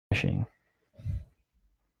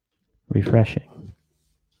refreshing,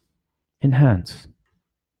 enhance,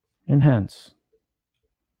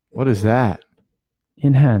 What is that?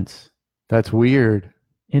 enhance. That's weird.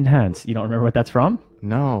 Enhance. You don't remember what that's from?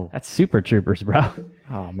 No. That's Super Troopers, bro.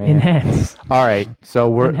 Oh man. Enhance. All right. So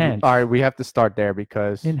we're Enhance. all right. We have to start there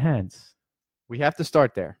because Enhance. we have to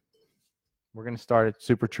start there. We're gonna start at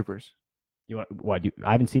Super Troopers. You want what?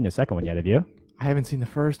 I haven't seen the second one yet. Have you? I haven't seen the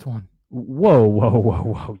first one.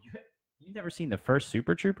 Whoa! You never seen the first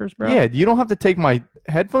Super Troopers, bro? Yeah, you don't have to take my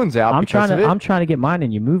headphones out. I'm because of it. I'm trying to get mine,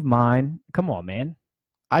 and you move mine. Come on, man.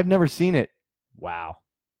 I've never seen it. Wow.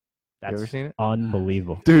 You ever seen it?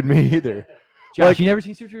 Unbelievable. Dude, me either. Josh, Like, you never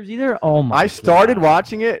seen Super Troopers either? Oh my! I started God.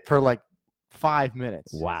 watching it for like 5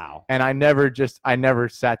 minutes. Wow. And I never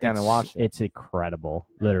sat down and watched it. It's incredible,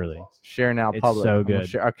 literally. Share now, It's public. so I'm gonna good.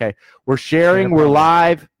 share- Okay, we're sharing. Share We're public.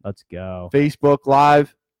 live. Let's go. Facebook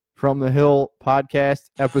Live from the Hill podcast,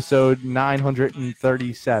 episode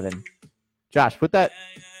 937. Josh, put that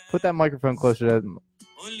microphone closer to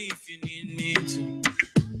Only if you need me to.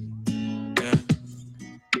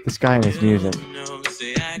 this guy and his music. No,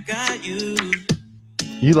 say I got you.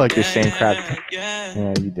 You like the same crowd. Yeah.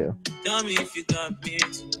 Yeah, you do. Tell me if you got me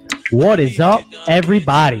too. What is up,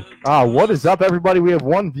 everybody? Oh, what is up, everybody? We have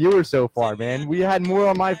one viewer so far, man. We had more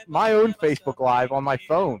on my own Facebook Live on my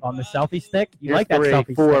phone. On the selfie stick? You Here's like that 3,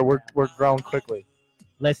 selfie 4. stick? We're growing quickly.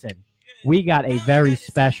 Listen, we got a very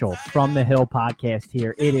special From the Hill podcast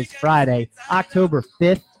here. It is Friday, October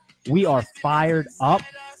 5th. We are fired up.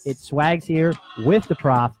 It's Swags here with the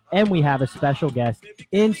prof, and we have a special guest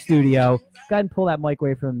in studio. Go ahead and pull that mic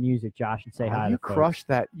away from the music, Josh, and say hi. You to folks. crush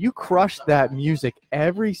that. You crush that music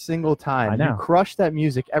every single time. I know. You crush that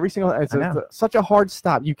music every single time. It's I know. such a hard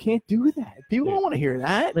stop. You can't do that. People don't want to hear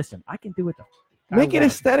that. Listen, I can do it. Make it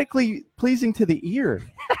aesthetically pleasing to the ear.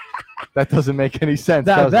 That doesn't make any sense.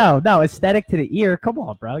 No, does it? no, aesthetic to the ear. Come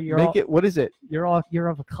on, bro. What is it? You're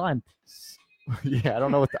of a cunt. Yeah, I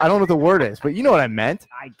don't know what the word is, but you know what I meant.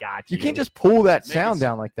 I got you. You can't just pull that Make sound it-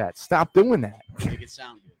 down like that. Stop doing that. Make it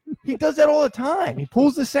sound good. He does that all the time. He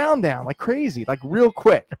pulls the sound down like crazy, like real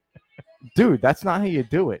quick. Dude, that's not how you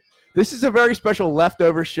do it. This is a very special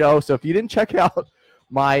leftover show. So if you didn't check out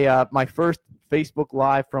my my first Facebook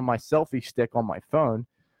Live from my selfie stick on my phone,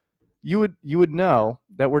 you would know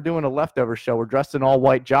that we're doing a leftover show. We're dressed in all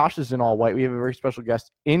white. Josh is in all white. We have a very special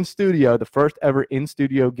guest in studio, the first ever in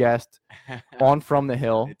studio guest on From the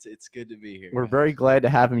Hill. It's good to be here. We're guys. very glad to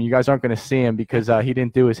have him. You guys aren't going to see him because he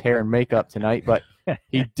didn't do his hair and makeup tonight, but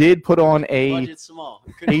he did put on Budget's small.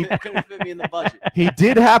 Couldn't fit me in the budget. he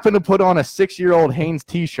did happen to put on a 6-year-old Hanes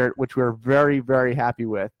T-shirt, which we're very, very happy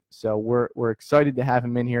with. So we're excited to have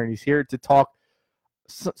him in here, and he's here to talk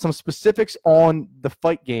some specifics on the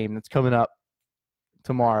fight game that's coming up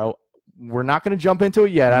tomorrow. We're not going to jump into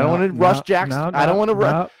it yet. I don't want to rush Jack's. I don't want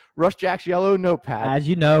to rush Jack's yellow notepad. As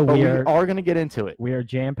you know, but we we are going to get into it. We are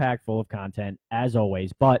jam-packed full of content, as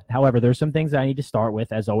always. But, however, there's some things I need to start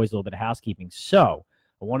with. As always, a little bit of housekeeping. So,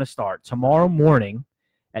 I want to start. Tomorrow morning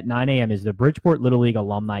at 9 a.m. is the Bridgeport Little League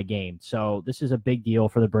alumni game. So, this is a big deal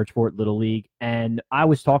for the Bridgeport Little League. And I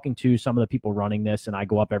was talking to some of the people running this, and I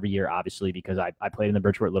go up every year, obviously, because I played in the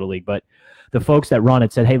Bridgeport Little League. But the folks that run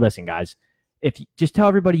it said, hey, listen, guys, if you just tell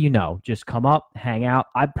everybody you know, just come up, hang out.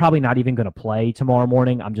 I'm probably not even going to play tomorrow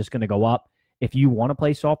morning. I'm just going to go up. If you want to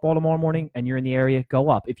play softball tomorrow morning and you're in the area, go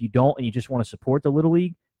up. If you don't and you just want to support the Little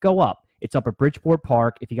League, go up. It's up at Bridgeport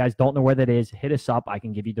Park. If you guys don't know where that is, hit us up. I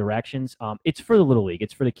can give you directions. It's for the Little League.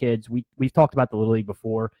 It's for the kids. We've talked about the Little League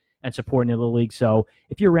before and supporting the Little League. So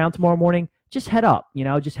if you're around tomorrow morning, just head up.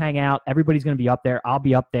 Just hang out. Everybody's going to be up there. I'll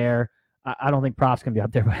be up there. I don't think Prof's going to be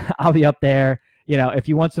up there, but I'll be up there. If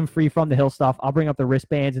you want some free From the Hill stuff, I'll bring up the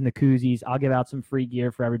wristbands and the koozies. I'll give out some free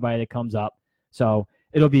gear for everybody that comes up. So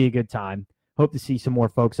it'll be a good time. Hope to see some more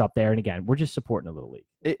folks up there. And again, we're just supporting the Little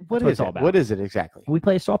League. What That's is what it's all it? about. What is it exactly? We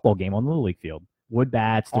play a softball game on the Little League field. Wood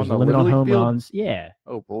bats. On There's the a limit Little on League home field? runs. Yeah.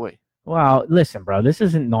 Oh, boy. Well, listen, bro, this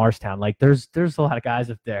isn't Norristown. Like, there's a lot of guys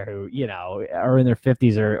up there who, are in their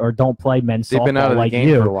 50s or don't play men's They've softball been out of the like game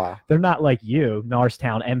you. for a while. They're not like you,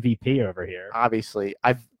 Norristown MVP over here. Obviously,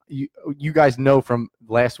 you guys know from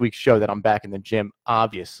last week's show that I'm back in the gym.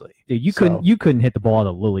 Obviously, Dude, you couldn't hit the ball on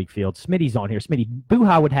the Little League field. Smitty's on here. Smitty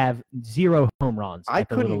Buha would have 0 home runs. I at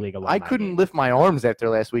the Little League alumni I couldn't game. lift my arms after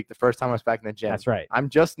last week. The first time I was back in the gym. That's right. I'm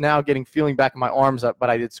just now feeling back in my arms up, but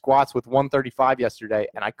I did squats with 135 yesterday,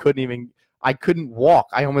 and I couldn't walk.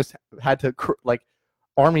 I almost had to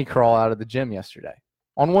army crawl out of the gym yesterday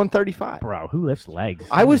on 135. Bro, who lifts legs?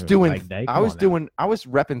 I was doing doing. I was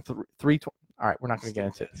repping 320. All right, we're not going to get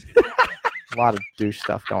into it. A lot of douche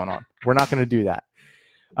stuff going on. We're not going to do that.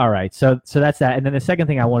 All right, so that's that, and then the second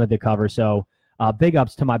thing I wanted to cover. So, big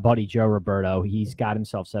ups to my buddy Joe Roberto. He's got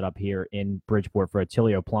himself set up here in Bridgeport for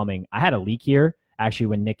Attilio Plumbing. I had a leak here actually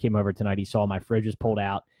when Nick came over tonight. He saw my fridge was pulled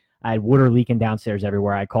out. I had water leaking downstairs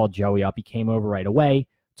everywhere. I called Joey up. He came over right away,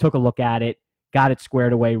 took a look at it, got it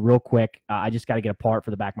squared away real quick. I just got to get a part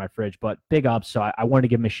for the back of my fridge, but big ups. So I wanted to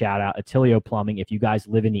give him a shout out. Attilio Plumbing. If you guys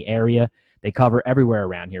live in the area, they cover everywhere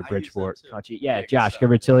around here. I use them Bridgeport, too. Country. Yeah, Yeah, good Josh, stuff. give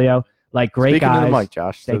Attilio. Like great Speaking guys. to the mic,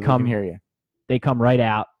 Josh, so they we come can hear you. They come right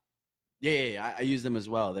out. Yeah. I use them as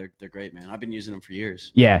well. They're great, man. I've been using them for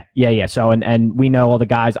years. Yeah. So and we know all the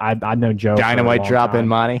guys. I've known Joe. for a Dynamite long drop in time.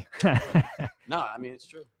 money. No, I mean it's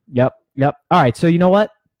true. Yep. All right. So you know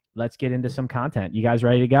what? Let's get into some content. You guys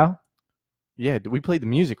ready to go? Yeah, we played the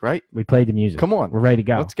music, right? We played the music. Come on. We're ready to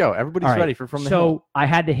go. Let's go. Everybody's All right. ready for From the So Hill. I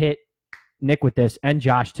had to hit Nick with this and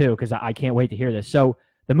Josh too because I can't wait to hear this. So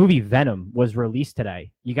the movie Venom was released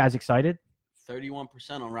today. You guys excited? 31%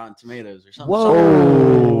 on Rotten Tomatoes or something.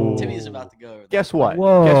 Whoa. Timmy's about to go. Guess what?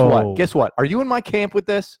 Whoa. Guess what? Are you in my camp with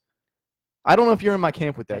this? I don't know if you're in my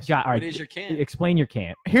camp with this. Josh, all What right. is your can? Explain your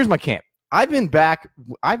camp. Here's my camp. I've gone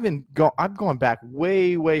back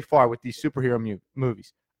way far with these superhero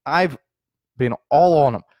movies. I've been all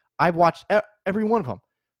on them. I've watched every one of them.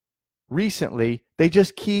 Recently, they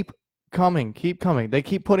just keep coming. They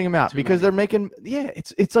keep putting them out Too because many. they're making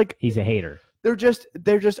it's like He's a hater. they're just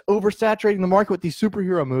oversaturating the market with these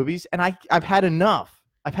superhero movies, and I've had enough.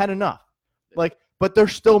 Like, but they're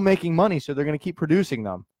still making money, so they're going to keep producing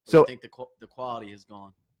them. So So I think the quality has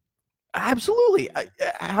gone. absolutely,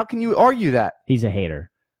 how can you argue that? He's a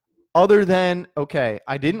hater. Other than, okay,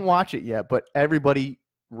 I didn't watch it yet, but everybody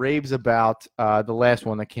raves about the last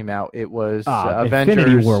one that came out. It was Avengers.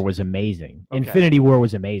 Infinity War was amazing. Okay. Infinity War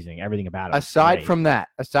was amazing. Everything about it. was aside great. from that,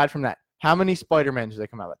 how many Spider-Mans do they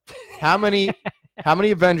come out with? How many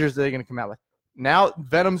Avengers are they going to come out with? Now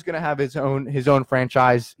Venom's going to have his own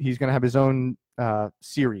franchise. He's going to have his own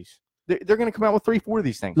series. They're going to come out with 3-4 of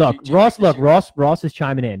these things. Look, Jimmy, Ross. did Look, you- Ross is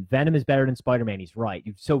chiming in. Venom is better than Spider-Man. He's right.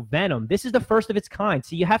 So Venom, this is the first of its kind.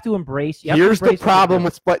 So you have to embrace. Here's the problem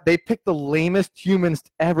with they picked the lamest humans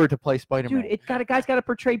ever to play Spider-Man. dude. A guy's got to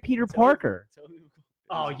portray Peter Parker.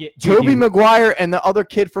 Oh yeah, Tobey Maguire and the other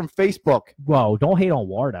kid from Facebook. Whoa, don't hate on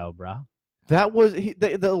Wardo, bro. That was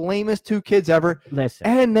the lamest two kids ever. Listen,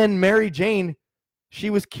 And then Mary Jane, she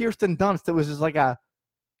was Kirsten Dunst. It was just like a,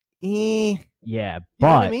 you yeah, know but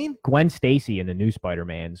what I mean? Gwen Stacy in the new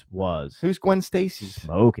Spider-Mans was Who's Gwen Stacy?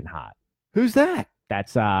 smoking hot. Who's that?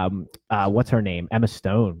 That's what's her name? Emma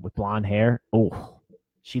Stone with blonde hair. Oh,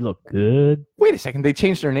 she looked good. Wait a second, they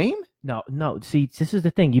changed her name? No. See, this is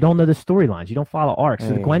the thing. You don't know the storylines. You don't follow arcs.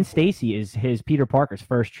 So Hey. Gwen Stacy is his Peter Parker's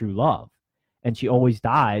first true love, and she always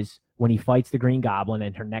dies when he fights the Green Goblin,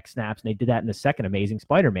 and her neck snaps. And they did that in the second Amazing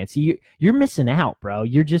Spider-Man. See, you're missing out, bro.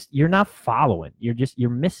 You're not following. You're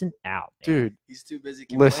missing out, man. Dude, He's too busy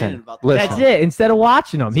Listen, complaining about the listen. That's it. Instead of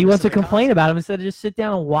watching them, he It's wants to missing the complain concept. about them instead of just sit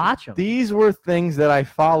down and watch them. these were things that I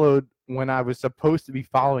followed when I was supposed to be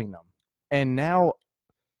following them. And now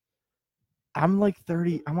I'm like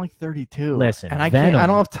 30, I'm like 32. Listen, and I Venom,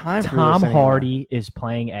 don't have time for Tom this anymore. Hardy is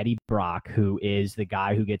playing Eddie Brock, who is the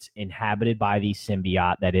guy who gets inhabited by the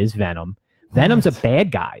symbiote that is Venom. Venom's a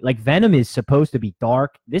bad guy. Like, Venom is supposed to be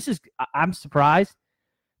dark. I'm surprised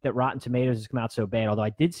that Rotten Tomatoes has come out so bad, although I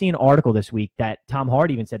did see an article this week that Tom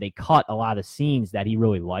Hardy even said they cut a lot of scenes that he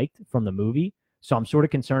really liked from the movie. So I'm sort of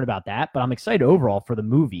concerned about that, but I'm excited overall for the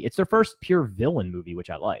movie. It's their first pure villain movie, which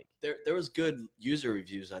I like. There was good user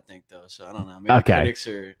reviews, I think, though. So I don't know. Maybe Okay. critics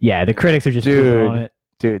are. Yeah, the critics are just Dude. pooping on it.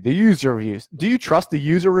 Dude, the user reviews. Do you trust the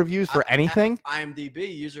user reviews for anything?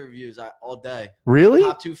 IMDb user reviews all day. Really?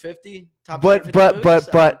 Top 250. Top But 250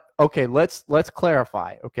 movies, okay, let's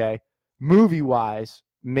clarify, okay? Movie wise,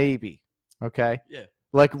 maybe. Okay? Yeah.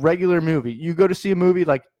 Like regular movie. You go to see a movie,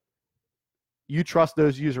 like you trust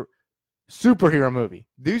those superhero movie.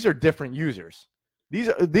 These are different users. These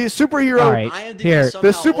superhero All right. IMDb Here, somehow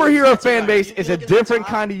the always superhero gets it fan right. base You is a look at the different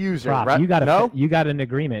top- kind of user, Rob, right? you got no? you got an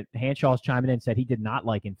agreement. Hanshaw's chiming in and said he did not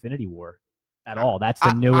like Infinity War at all. That's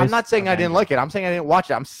the newest. I'm not saying I didn't Avengers. like it. I'm saying I didn't watch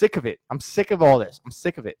it. I'm sick of it. I'm sick of all this. I'm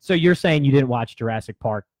sick of it. So you're saying you didn't watch Jurassic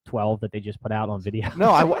Park 12 that they just put out on video?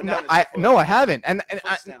 No, I Down no, its I foot. no, I haven't. And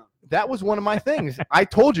Foot's down. that was one of my things. I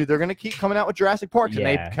told you they're going to keep coming out with Jurassic Parks, and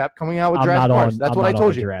Yeah. they kept coming out with I'm Jurassic not Parks. on. That's I'm what I not on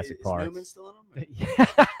told the you. Jurassic Is Park. Newman still in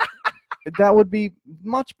them? That would be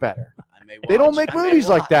much better. I may They don't watch. make I may movies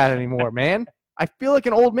like watch. that anymore, man. I feel like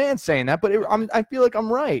an old man saying that, but I feel like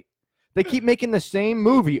I'm right. They keep making the same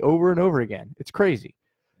movie over and over again. It's crazy.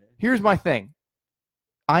 Here's my thing.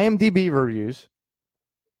 IMDb reviews,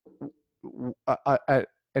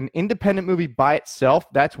 an independent movie by itself,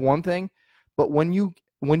 that's one thing. But when you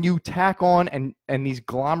when you tack on and these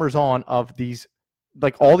glommers on of these,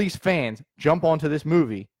 like all these fans jump onto this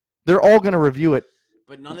movie, they're all going to review it.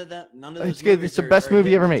 But none of those It's good. movies It's the are- best are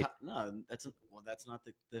movie hitting ever the made. top. No, that's not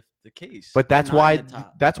the case. But They're that's not why in the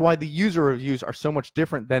top. the user reviews are so much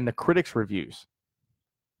different than the critics' reviews.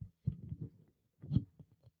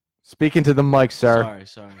 Speaking to the mic, sir.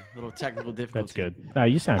 Sorry. Little technical difficulty. That's good. No,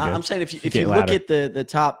 you sound good. I'm saying if Get you look louder. at the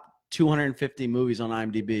top 250 movies on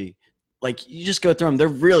IMDb, like you just go through them, they're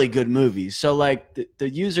really good movies. So like the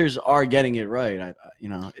users are getting it right.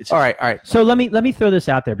 It's All right. So let me throw this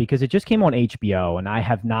out there because it just came on HBO and I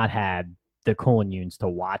have not had the Colin Yunes to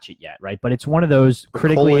watch it yet, right? But it's one of those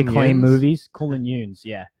critically Colin acclaimed Yunes? movies. Colin Yunes,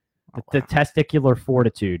 yeah. The testicular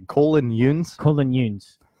fortitude. Colin Yunes. Colin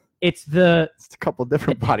Yunes. It's the It's a couple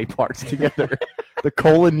different body parts together. The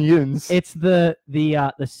Colin Yunes. it's the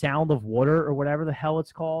sound of water or whatever the hell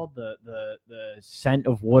it's called. The scent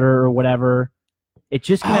of water or whatever. It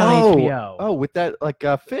just came out on HBO. Oh, with that like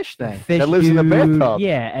fish thing Fish that lives in the dude, bathtub.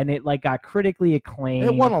 Yeah, and it like got critically acclaimed.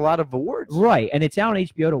 It won a lot of awards. Right, and it's out on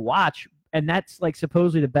HBO to watch, and that's like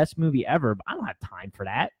supposedly the best movie ever. But I don't have time for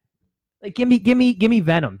that. Like, give me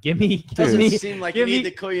Venom. Give me. doesn't me seem like give you need me-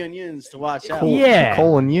 the Korean Yuns to watch out. Col- Yeah.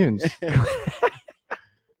 Colin Yunes.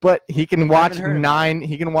 But he can watch haven't heard of it. nine.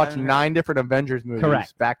 He can watch Haven't heard. 9 different Avengers movies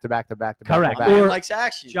Correct. back to back to back to Correct. back. To Man Or likes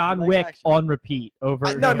action. John He likes Wick action. on repeat over.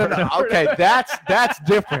 and No. over and over. Okay, that's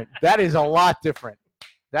different. That is a lot different.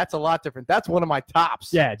 That's a lot different. That's one of my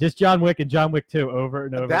tops. Yeah, just John Wick and John Wick 2 over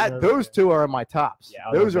and over. That and over those again. two are in my tops. Yeah,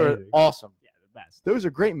 those those are are amazing. awesome. Yeah, the best. Those are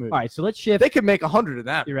great movies. All right, so let's shift. They could make 100 of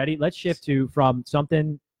them. You ready? Let's shift to from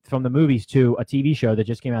something from the movies to a TV show that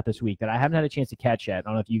just came out this week that I haven't had a chance to catch yet. I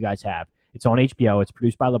don't know if you guys have. It's on HBO. It's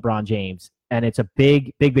produced by LeBron James, and it's a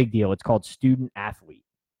big deal. It's called Student Athlete,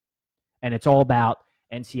 and it's all about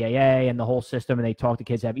NCAA and the whole system. And they talk to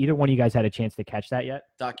kids. Have either one of you guys had a chance to catch that yet?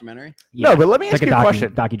 Documentary. No, but let me it's ask like you a a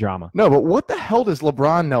question. docudrama. No, but what the hell does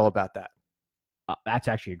LeBron know about that? That's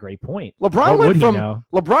actually a great point. LeBron What went would he from know?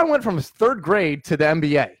 LeBron went from his 3rd grade to the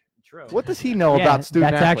NBA. True. What does he know about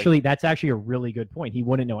student that's athletes? that's actually a really good point. He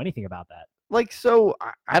wouldn't know anything about that. Like, so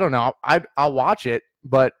I don't know. I'll watch it,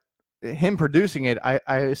 but him producing it, I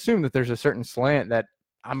assume that there's a certain slant that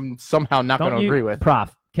I'm somehow not going to agree with.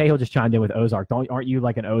 Prof. Cahill just chimed in with Ozark. Aren't you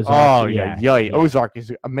like an Ozark? Oh yeah. Ozark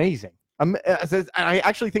is amazing. I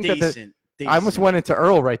actually think that Decent. I almost went into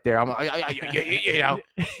Earl right there. I'm you know,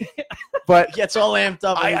 but He gets all amped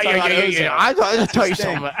up. when he talks about Ozark. I'll tell you his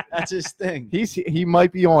thing. something. That's his thing. He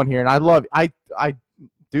might be on here, and I love. I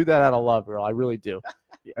do that out of love, Earl. I really do.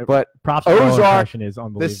 But Props. to Ozark. Ozark, Impression is the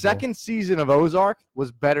unbelievable. second season of Ozark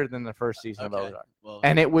was better than the first season of Okay. Ozark, Well,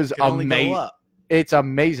 and it was can only go amazing. up. It's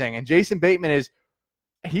amazing, and Jason Bateman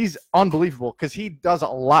he's unbelievable because he does a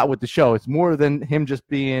lot with the show. It's more than him just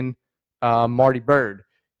being Marty Bird.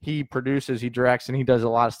 He produces, he directs, and he does a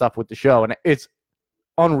lot of stuff with the show, and it's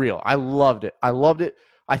unreal. I loved it.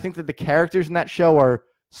 I think that the characters in that show are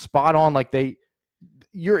spot on. Like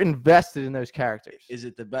you're invested in those characters. Is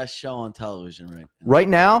it the best show on television right now? Right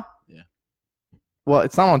now, Yeah. Well,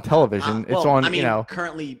 it's not on television. It's on, I mean, you know,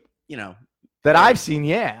 currently, that I've seen.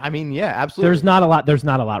 Yeah, I mean, yeah, absolutely. There's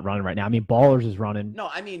not a lot running right now. I mean, Ballers is running. no,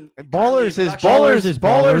 I mean, Ballers currently is production- Ballers is is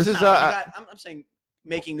Ballers Ballers. is No, you got- I'm saying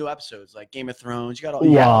making new episodes like Game of Thrones. You got all. Well,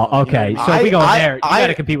 you know what okay. I mean? So if we go there, you I- got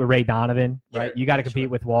to compete with Ray Donovan, right? Yeah, You got to for compete sure.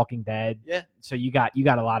 with Walking Dead. Yeah. So you got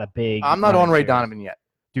a lot of big. I'm not on running Ray series. Donovan yet.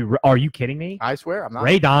 Dude, are you kidding me? I swear, I'm not.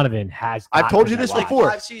 Ray Donovan has. I've got told to you be this watched. before.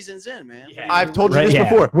 5 seasons in, man. Yeah. I've told you Right, this yeah.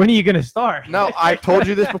 before. When are you gonna start? No, I've told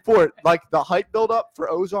you this before. Like the hype build up for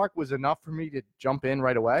Ozark was enough for me to jump in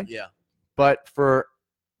right away. Yeah. But for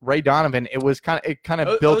Ray Donovan, it kind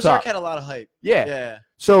of built Ozark up. had a lot of hype. Yeah. Yeah.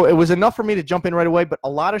 So it was enough for me to jump in right away. But a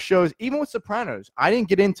lot of shows, even with Sopranos, I didn't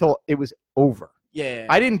get in till it was over. Yeah.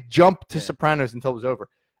 I didn't jump to Yeah. Sopranos until it was over.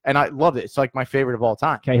 And I loved it. It's like my favorite of all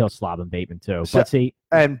time. Cahill, Slob, and Bateman too. So- But see,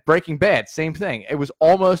 And Breaking Bad, same thing. It was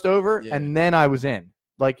almost over, Yeah. and then I was in.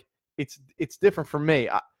 Like it's different for me.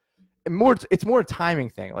 It's more a timing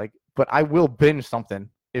thing. Like, but I will binge something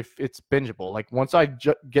if it's bingeable. Like once I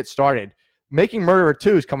get started. Making Murderer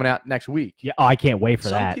 2 is coming out next week. yeah, I can't wait for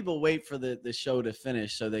Some that. people wait for the show to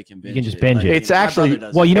finish so they can binge can just binge it. It's my actually- brother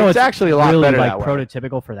does Well, you it. know, It's actually a lot really better like that way.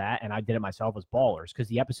 prototypical for that, and I did it myself. Was Ballers because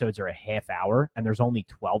the episodes are a half hour and there's only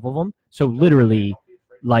 12 of them. So literally,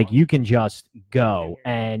 like you can just go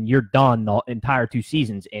and you're done the entire 2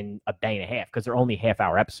 seasons in a day and a half because they're only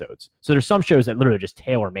half-hour episodes. So there's some shows that literally are just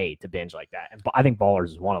tailor-made to binge like that, and I think Ballers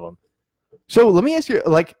is one of them. So let me ask you,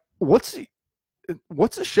 like, what's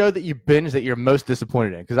the show that you binge that you're most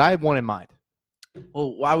disappointed in? Because I have one in mind.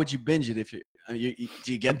 Well, why would you binge it if do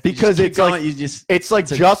you get Because you just keep it's like- going, you just It's like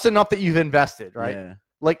It's a- just enough that you've invested, right? Yeah.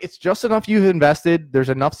 Like it's just enough you've invested. There's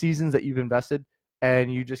enough seasons that you've invested,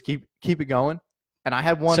 and you just keep it going. And I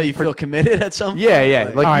had one. So you feel committed at some point? Yeah, yeah.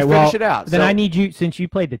 Like, Like All you right, finish well, it out. Then So- I need you, since you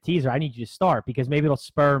played the teaser, I need you to start because maybe it'll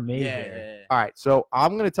spur me. yeah, here. yeah, yeah. All right, so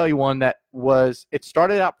I'm gonna tell you one that was. It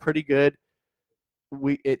started out pretty good.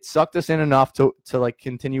 It sucked us in enough to like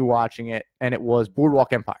continue watching it, and it was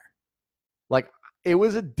Boardwalk Empire. Like it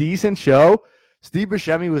was a decent show. Steve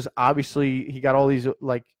Buscemi was obviously he got all these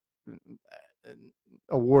like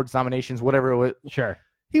awards, nominations, whatever it was. Sure.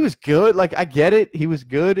 He was good. Like I get it. He was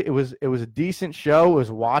good. It was a decent show. It was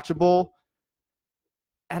watchable.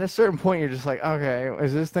 At a certain point, you're just like, okay,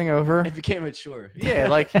 is this thing over? It became mature. Yeah,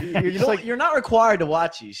 like you're just like, you're not required to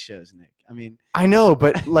watch these shows, Nick. I mean, I know,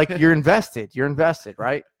 but like you're invested. You're invested,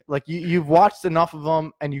 right? Like you've watched enough of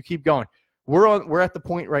them, and you keep going. We're at the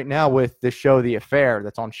point right now with this show, The Affair,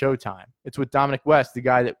 that's on Showtime. It's with Dominic West, the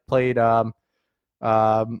guy that played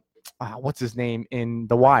what's his name in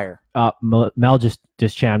The Wire. Mel just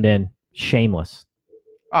chimed in. Shameless.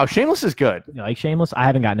 Oh, Shameless is good. You like Shameless? I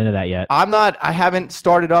haven't gotten into that yet. I haven't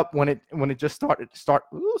started up when it just started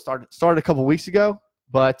a couple weeks ago,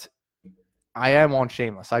 but I am on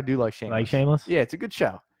Shameless. I do like Shameless. Like Shameless? Yeah, it's a good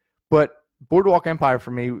show. But Boardwalk Empire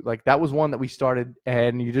for me, like that was one that we started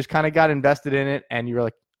and you just kind of got invested in it and you were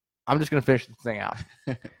like, I'm just gonna finish this thing out.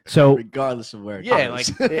 So regardless of where it Yeah,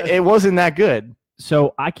 goes. like it wasn't that good.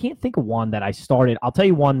 So I can't think of one that I started. I'll tell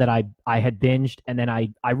you one that I had binged and then I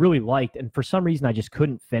really liked, and for some reason I just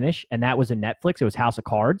couldn't finish, and that was a Netflix. It was House of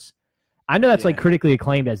Cards. I know that's like Yeah. critically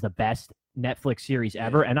acclaimed as the best Netflix series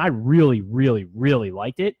ever, and I really, really, really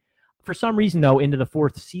liked it. For some reason, though, into the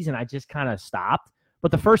fourth season, I just kind of stopped. But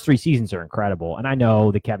the first 3 seasons are incredible, and I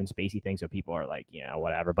know the Kevin Spacey thing, so people are like,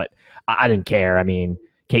 whatever. But I didn't care. I mean,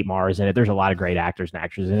 Kate Mara's in it. There's a lot of great actors and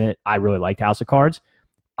actresses in it. I really liked House of Cards.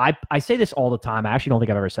 I say this all the time. I actually don't think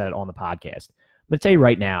I've ever said it on the podcast. I'm going to tell you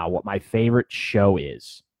right now what my favorite show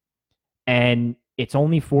is. And it's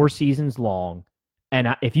only 4 seasons long.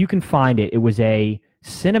 And if you can find it, it was a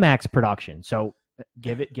Cinemax production. So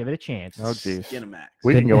give it a chance. Oh, geez. Skinamax.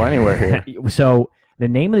 We can go anywhere here. So the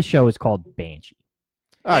name of the show is called Banshee.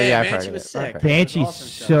 Oh yeah, I've Banshee heard of was it. sick. Okay. Banshee's awesome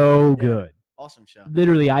show. so Yeah. good. Awesome show.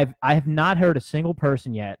 Literally, I have not heard a single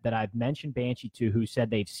person yet that I've mentioned Banshee to who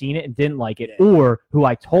said they've seen it and didn't like it, Yeah. or who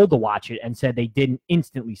I told to watch it and said they didn't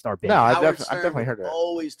instantly start binging. No, I've Howard definitely Stern heard of it.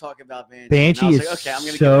 Always talk about Banshee. Banshee And I was is like, okay, I'm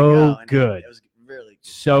gonna so give it a go. And good. It was really good.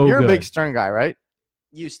 So You're good. a big Stern guy, right?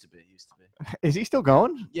 Used to be. Is he still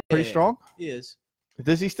going? Yeah, Pretty yeah, strong. He is.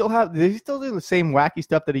 Does he still do the same wacky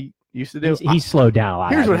stuff that he used to do? He's slowed down a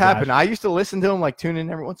lot. Here's what hasn't he, happened. I used to listen to him, like tune in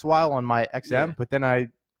every once in a while on my XM, Yeah. but then I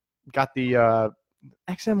got the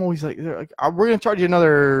XM always like, they're like, we're gonna charge you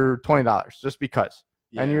another $20 just because,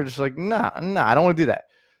 Yeah. and you're just like, nah, I don't want to do that.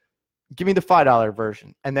 Give me the $5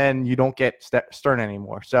 version, and then you don't get Stern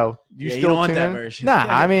anymore. So you Yeah, you still don't want tune that in? version. Nah,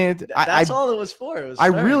 Yeah. I mean, That's all it was for. It was I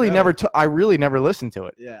Stern, really really. never listened to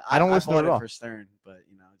it. Yeah, I don't listen to it bought at all. for Stern, but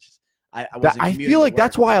it's just I That- wasn't I commuting feel to like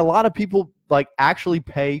that's work. why a lot of people like actually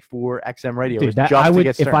pay for XM radio Dude, is that, just I to would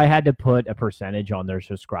get if Stern. I had to put a percentage on their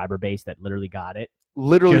subscriber base that literally got it.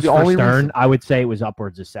 Literally Just the for only Stern, reason. I would say it was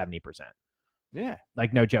upwards of 70%. Yeah.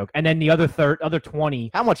 Like no joke. And then the other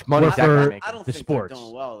 20. How much money Well, is that guy for- making? I don't the think sports. they're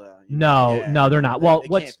doing well though. No, they're not. Well, they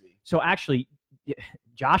what's can't be. so actually,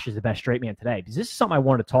 Josh is the best straight man today because this is something I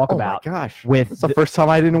wanted to talk Oh about my gosh! with It's the first time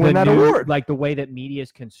I didn't win that new- award. like the way that media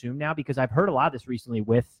is consumed now, because I've heard a lot of this recently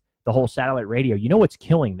with the whole satellite radio. You know what's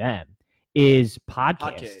killing them is podcasts.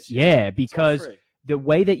 Podcasts, Yeah, It's all because free. the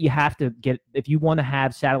way that you have to get, if you want to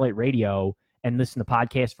have satellite radio and listen to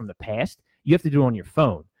podcasts from the past, you have to do it on your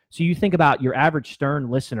phone. So you think about your average Stern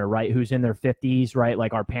listener, right, who's in their 50s, right,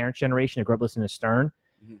 like our parents' generation who grew up listening to Stern.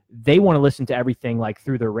 Mhm. They want to listen to everything like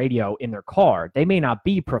through their radio in their car. They may not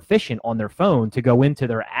be proficient on their phone to go into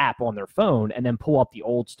their app on their phone and then pull up the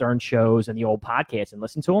old Stern shows and the old podcasts and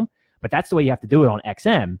listen to them. But that's the way you have to do it on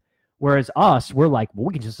XM. Whereas us, we're like, well,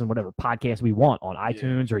 we can just listen to whatever podcast we want on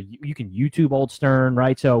iTunes, or you can YouTube old Stern,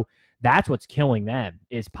 right? So that's what's killing them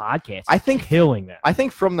is podcasts. I think- killing them. I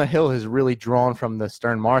think From the Hill has really drawn from the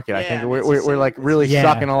Stern market. I Yeah, think I mean, we're, it's we're, the we're same- like it's the really same.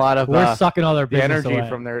 sucking a lot of We're sucking all their the business energy away.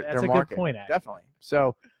 from their That's a market. good point, actually. Definitely.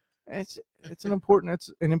 So it's an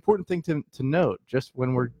important thing to note just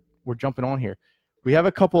when we're jumping on here. We have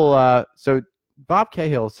a couple. So Bob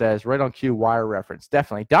Cahill says right on cue, Wire reference.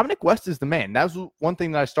 Definitely, Dominic West is the man. That was one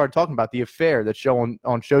thing that I started talking about. The Affair, that show on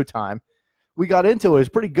Showtime. We got into it. It was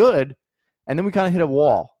pretty good, and then we kind of hit a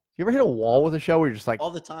wall. You ever hit a wall with a show where you're just like, all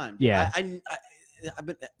the time. Yeah. I've been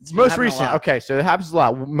it's been most happening a recent? lot. Okay, so it happens a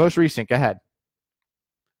lot. Most recent. Go ahead.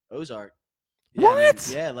 Ozark.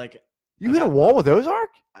 What? Yeah, like You hit a wall with Ozark?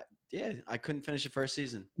 I couldn't finish the first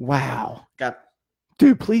season. Wow. Got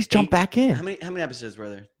Dude, please jump 8? back in. How many episodes were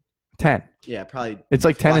there? 10. Yeah, probably. It's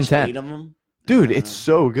like 10 and watched 10. 8 of them. Dude, it's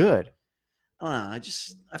so good. I don't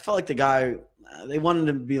know. I felt like the guy. They wanted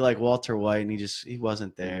him to be like Walter White, and he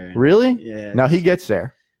wasn't there. Really? Yeah. No, he gets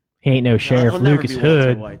there. He ain't no Sheriff he'll never Lucas be Walter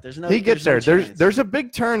Hood. White. There's no. He gets there's there. no chance. There's a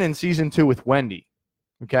big turn in season 2 with Wendy.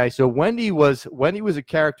 Okay, so Wendy was a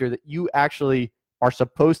character that you actually are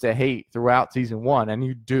supposed to hate throughout season 1, and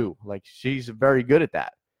you do. Like, she's very good at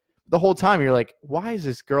that. The whole time you're like, why is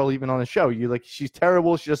this girl even on the show? You're like, she's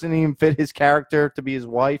terrible. She doesn't even fit his character to be his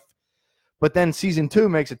wife. But then season 2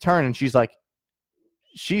 makes a turn, and she's like,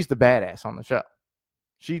 she's the badass on the show.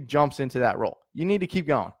 She jumps into that role. You need to keep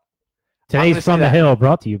going. gonna Today's say From the that. Hill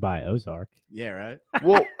brought to you by Ozark. Yeah. Right.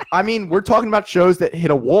 Well, I mean, we're talking about shows that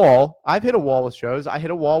hit a wall. I've hit a wall with shows. I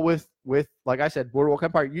hit a wall with like I said, Boardwalk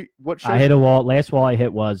Empire. What show? I hit a wall. Last wall I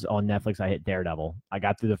hit was on Netflix. I hit Daredevil. I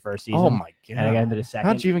got through the first season. Oh my god! And I got into the second.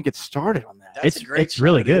 How'd you even get started on that? That's a great It's show,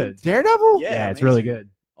 really dude. good. Daredevil? Yeah, Yeah, it's really amazing. good.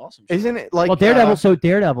 Awesome. show. Isn't it like Well, Daredevil. So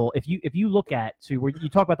Daredevil, if you look at where you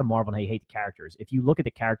talk about the Marvel and how you hate the characters, if you look at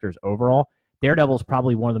the characters overall, Daredevil is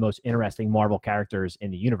probably one of the most interesting Marvel characters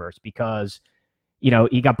in the universe because,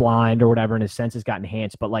 he got blind or whatever, and his senses got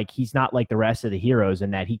enhanced. But like, he's not like the rest of the heroes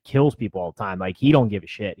in that he kills people all the time. Like, he don't give a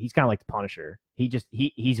shit. He's kind of like the Punisher.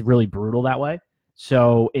 He's really brutal that way.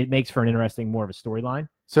 So it makes for an interesting more of a storyline.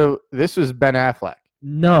 So this was Ben Affleck,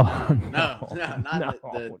 No, No, not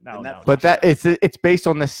the no. Netflix but show. it's based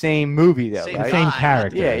on the same movie though, Same The right? same guy,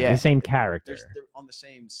 character. Yeah, yeah. The same character. They're on the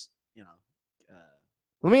same.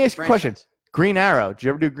 Let me ask you a question. franchise. Green Arrow. Did you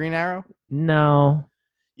ever do Green Arrow? No.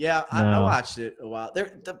 Yeah, I No. watched it a while.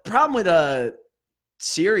 The problem with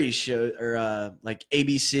series show or like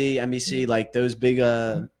ABC, NBC, like those big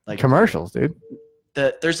like Commercials, dude.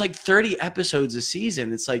 there's like 30 episodes a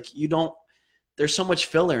season. It's like there's so much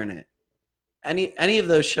filler in it. Any of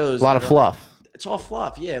those shows, A lot of fluff. It's all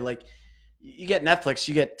fluff. Yeah, like you get Netflix,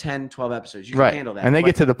 you get 10, 12 episodes. You can Right. handle that. And they But-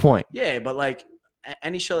 get to the point. yeah, but like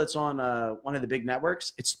any show that's on one of the big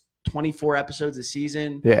networks, it's 24 episodes a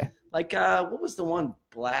season. Yeah. Like what was the one?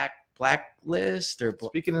 Blacklist or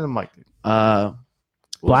Speaking of the mic, dude.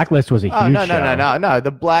 Blacklist was a huge Oh, no, show. no.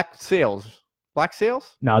 The Black Sails. Black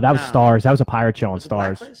Sails? No, that was No. Stars. That was a pirate show on Was it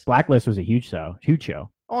Stars. Blacklist? Blacklist was a huge show. Huge show.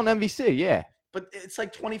 On NBC, yeah. But it's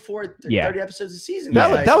like 24, Yeah. 30 episodes a season. That, It's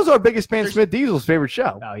was, like, that was our biggest fan there's- Smith Diesel's favorite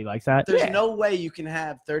show. Oh, he likes that. there's yeah. no way you can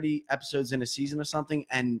have 30 episodes in a season or something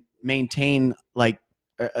and maintain like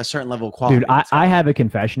a certain level of quality. Dude, I have a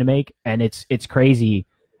confession to make, and it's crazy.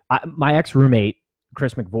 My ex roommate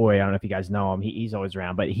Chris McVoy, I don't know if you guys know him. He's always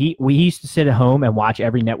around, but we used to sit at home and watch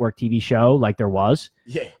every network TV show like there was.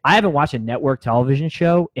 Yeah. I haven't watched a network television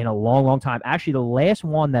show in a long, long time. Actually, the last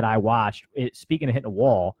one that I watched, speaking of hitting a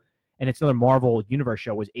wall, and it's another Marvel Universe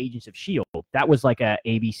show, was Agents of S.H.I.E.L.D. That was like a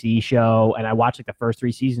ABC show, and I watched like the first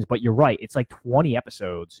 3 seasons, but you're right. It's like 20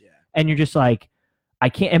 episodes. Yeah. And you're just like, I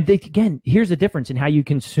can't. And again, here's the difference in how you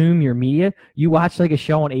consume your media. You watch like a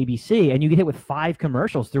show on ABC, and you get hit with 5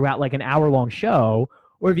 commercials throughout like an hour-long show.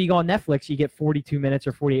 Or if you go on Netflix, you get 42 minutes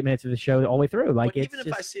or 48 minutes of the show all the way through. Like, But it's even just,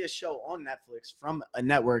 if I see a show on Netflix from a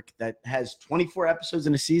network that has 24 episodes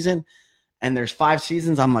in a season and there's 5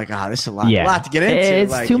 seasons, I'm like, this is a lot, Yeah. a lot to get into.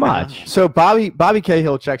 It's like, too you know. much. So Bobby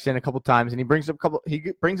Cahill checks in a couple times, and he brings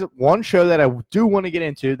up one show that I do want to get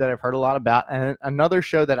into that I've heard a lot about, and another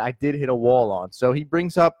show that I did hit a wall on. So he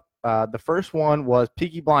brings up the first one was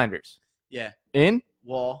Peaky Blinders. Yeah. In?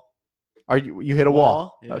 Wall. Are you hit a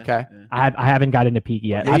wall? Yeah, Okay. Yeah. I haven't got into Peak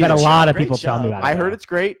yet. Me I've had a either. lot of Great people tell me show. about it. I heard it's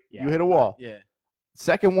great. Yeah. You hit a wall. Yeah.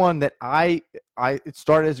 Second one that it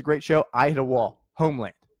started as a great show. I hit a wall.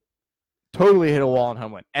 Homeland. Totally hit a wall on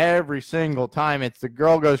Homeland. Every single time, it's the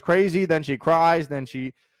girl goes crazy, then she cries, then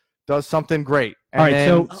she does something great, and All right,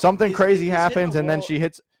 then so- something Is- crazy is hitting a happens, and then wall- she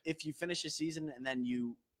hits. If you finish a season and then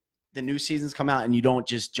the new seasons come out and you don't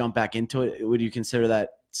just jump back into it, would you consider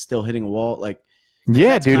that still hitting a wall? Like, Yeah,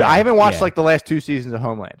 That's dude. kinda- I haven't watched yeah. like the last 2 seasons of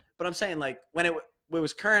Homeland. but I'm saying like when it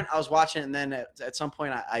was current, I was watching, and then at some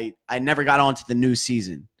point I never got on to the new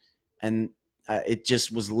season, and it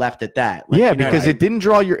just was left at that. Like, Yeah, you know, because it didn't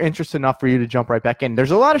draw your interest enough for you to jump right back in.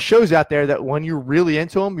 There's a lot of shows out there that when you're really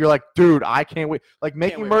into them, you're like, dude, I can't wait. Like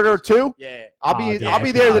Making wait Murderer for 2, Yeah. I'll Oh, be yeah, I'll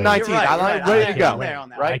be there the you're 19th. right, I'm you're right. ready I'm to go. there on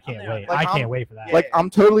that. I Right? can't wait. Like, I I'm- can't wait for that. Yeah. Like I'm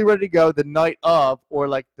totally ready to go the night of, or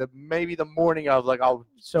like maybe the morning of. Like I'll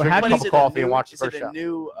So drink have a you? cup of coffee and watch the is first it a show.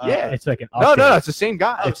 new? Yeah. It's like an No, update. it's the same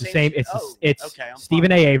guy. Oh, It's the same same. It's shit. Oh, it's okay, I'm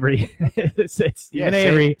Stephen A. Avery. it's Yeah, Stephen A.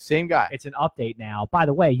 Avery. same guy. It's an update now. By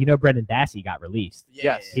the way, Brendan Dassey got released. Yeah.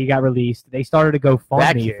 Yes. He got released. They started a That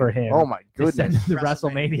GoFundMe kid. for him. Oh my to send goodness, him to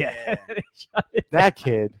WrestleMania. Yeah. that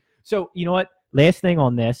kid. So you know what? last thing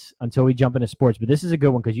on this until we jump into sports, but this is a good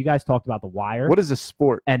one because you guys talked about The Wire. What is a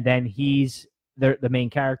sport? And then he's the main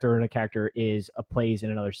character, and a character plays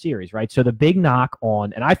in another series, right? So the big knock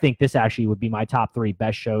on, and I think this actually would be my top 3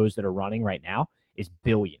 best shows that are running right now, is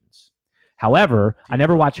Billions. However, I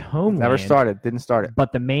never watched Homeland. Never started. Didn't start it.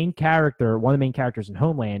 But the main character, one of the main characters in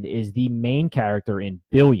Homeland, is the main character in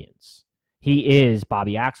Billions. He is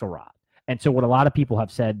Bobby Axelrod. And so what a lot of people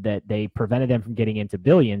have said that they prevented them from getting into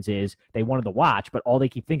Billions is they wanted to watch, but all they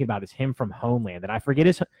keep thinking about is him from Homeland. And I forget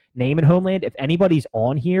his name in Homeland. If anybody's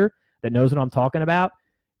on here that knows what I'm talking about,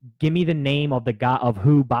 give me the name of the guy of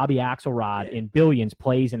who Bobby Axelrod in Billions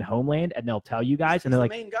plays in Homeland, and they'll tell you guys. And they're the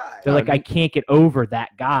like, main guy. I can't get over that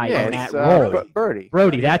guy in that role. Brody.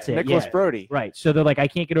 Brody, that's it. Nicholas yeah. Brody. Right. So they're like, I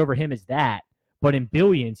can't get over him as that. But in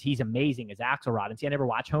Billions, he's amazing as Axelrod. And see, I never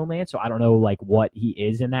watched Homeland, so I don't know like what he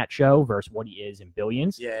is in that show versus what he is in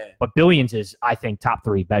Billions. Yeah. But Billions is, I think, top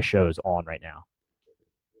 3 best shows on right now.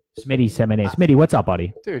 Smitty said my name. Smitty, what's up,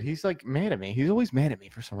 buddy? Dude, he's like mad at me. He's always mad at me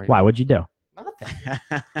for some reason. Why? What'd you do? Nothing.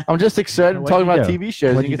 I'm just excited What'd talking you about do? TV shows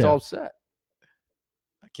and What'd he you gets do? all upset.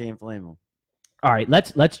 I can't blame him. All right,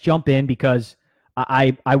 let's jump in because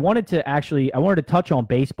I wanted to touch on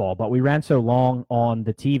baseball, but we ran so long on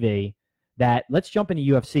the TV that let's jump into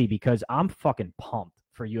UFC because I'm fucking pumped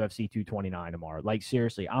for UFC 229 tomorrow. Like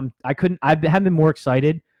seriously, I haven't been more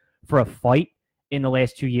excited for a fight in the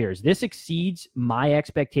last 2 years. This exceeds my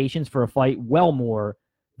expectations for a fight well more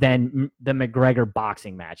than the McGregor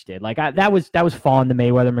boxing match did. Like that was fun. The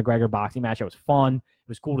Mayweather McGregor boxing match, it was fun. It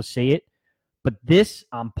was cool to see it, but this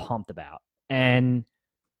I'm pumped about. And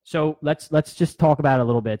so let's just talk about it a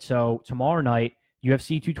little bit. So tomorrow night,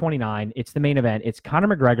 UFC 229, it's the main event. It's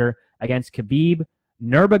Conor McGregor against Khabib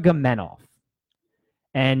Nurmagomedov.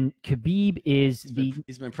 And Khabib is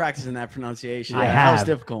He's been practicing that pronunciation. I That have. was a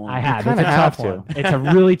difficult one. I have. You It's a kinda tough have to. one. It's a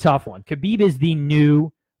really tough one. Khabib is the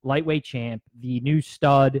new lightweight champ, the new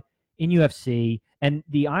stud in UFC. And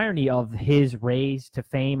the irony of his rise to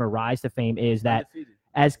fame is that Undefeated.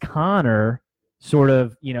 as Conor sort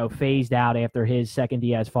of, phased out after his second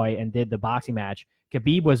Diaz fight and did the boxing match,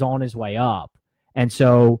 Khabib was on his way up. And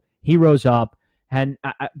so he rose up. And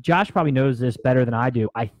Josh probably knows this better than I do.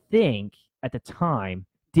 I think at the time,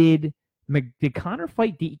 did Conor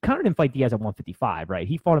fight? Conor didn't fight Diaz at 155, right?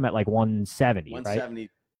 He fought him at like 170, right? 170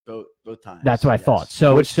 both times. That's what I yes. thought.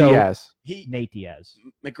 So Which Diaz? Nate Diaz.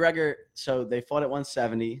 McGregor, so they fought at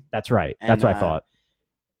 170. That's right. And, That's what I thought.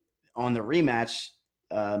 On the rematch,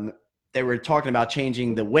 they were talking about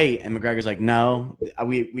changing the weight, and McGregor's like, no,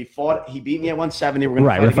 we fought. He beat me at 170. We're going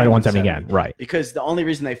Right, we're fighting 170 again. Right. Because the only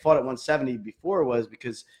reason they fought at 170 before was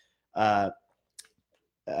because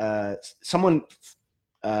someone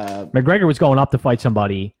McGregor was going up to fight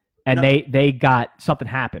somebody, and No. they got something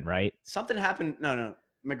happened, right? something happened. No.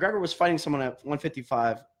 McGregor was fighting someone at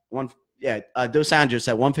 155. Dos Anjos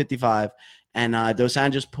at 155, and Dos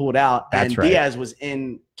Anjos pulled out. That's and right. Diaz was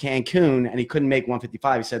in Cancun, and he couldn't make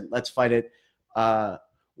 155. He said, "Let's fight it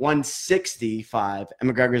 165."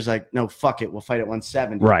 And McGregor's like, "No, fuck it. We'll fight at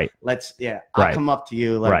 170. Right. I'll Right. come up to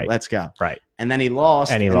you. Right. Let's go." Right. And then he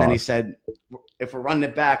lost. And he then he lost. said, "If we're running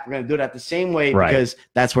it back, we're gonna do it at the same weight Right. because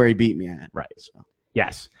that's where he beat me at." Right. So,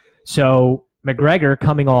 Yes. So McGregor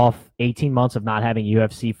coming off 18 months of not having a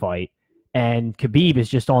UFC fight, and Khabib is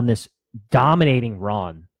just on this dominating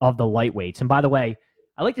run of the lightweights. And by the way,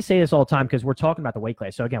 I like to say this all the time because we're talking about the weight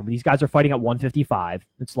class. So again, these guys are fighting at 155.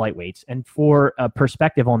 It's lightweights. And for a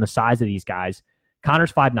perspective on the size of these guys,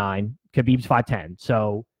 Conor's 5'9", Khabib's 5'10".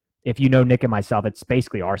 So if you know Nick and myself, it's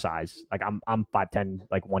basically our size. Like I'm 5'10",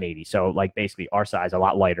 like 180. So like basically our size, a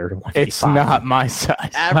lot lighter than 155. It's not my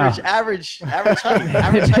size. average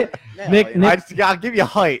height. Yeah, Nick- like, I'll give you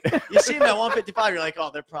height. you see him at 155, you're like,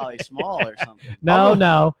 oh, they're probably small or something.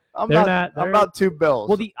 No. I'm They're about, not- I'm they're- about 2 bills.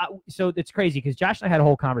 Well, so it's crazy because Josh and I had a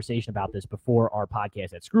whole conversation about this before our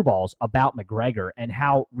podcast at Screwballs about McGregor and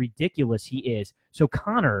how ridiculous he is. So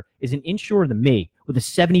Conor is an inch shorter than me with a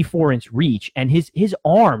 74-inch reach, and his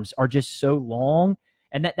arms are just so long,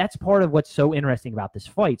 and that's part of what's so interesting about this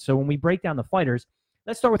fight. So when we break down the fighters,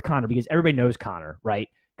 let's start with Conor because everybody knows Conor, right?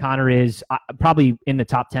 Conor is probably in the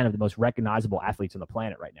top 10 of the most recognizable athletes on the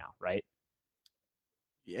planet right now, right?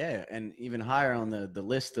 Yeah, and even higher on the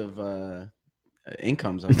list of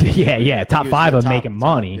incomes. yeah, top He was 5 the of top- making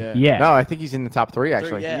money. yeah. Yeah. No, I think he's in the top 3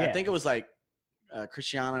 actually. Yeah, Yeah. I think it was like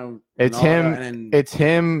Cristiano. It's Ronaldo, him. And then, It's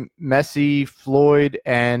him, Messi, Floyd,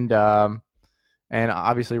 and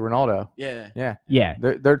obviously Ronaldo. yeah. Yeah.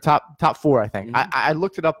 They're top 4, I think. Mhm. I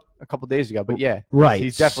looked it up a couple days ago, but yeah, Right.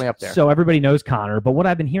 he's definitely up there. So everybody knows Conor, but what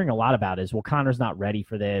I've been hearing a lot about is, well, Conor's not ready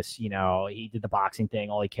for this. He did the boxing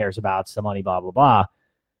thing. All he cares about is the money, blah, blah, blah.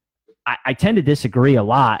 I tend to disagree a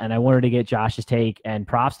lot, and I wanted to get Josh's take and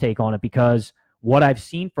Prof's take on it because what I've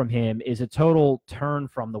seen from him is a total turn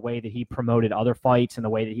from the way that he promoted other fights and the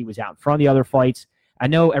way that he was out in front of the other fights. I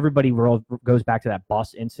know everybody goes back to that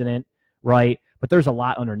bus incident, right? But there's a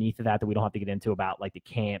lot underneath of that we don't have to get into about like the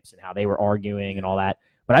camps and how they were arguing and all that.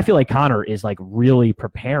 But I feel like Conor is like really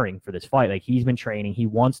preparing for this fight. Like he's been training, he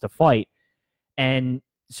wants to fight. And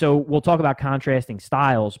so we'll talk about contrasting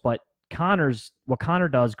styles, but what Conor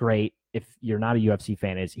does great, if you're not a UFC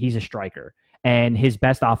fan, is he's a striker. And his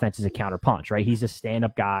best offense is a counter punch, right? He's a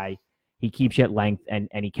stand-up guy. He keeps you at length and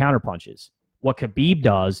he counter punches. What Khabib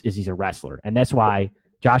does is he's a wrestler. And that's why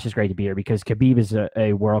Josh is great to be here, because Khabib is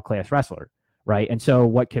a world-class wrestler, right? And so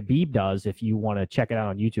what Khabib does, if you want to check it out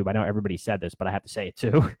on YouTube, I know everybody said this, but I have to say it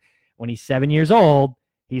too. When he's 7 years old,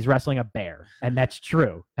 he's wrestling a bear. And that's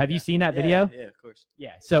true. Have you seen that video? Yeah, of course.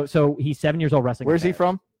 Yeah. So he's 7 years old wrestling. Where's he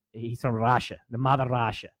from? He's from Russia, the mother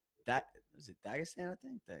Russia. Was it Dagestan, I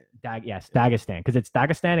think? Yes, Dagestan, because it's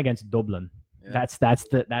Dagestan against Dublin. Yeah. That's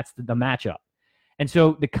the matchup. And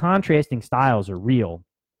so the contrasting styles are real.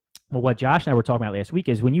 Well, what Josh and I were talking about last week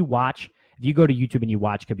is if you go to YouTube and you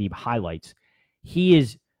watch Khabib highlights, he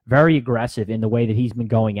is very aggressive in the way that he's been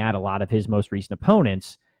going at a lot of his most recent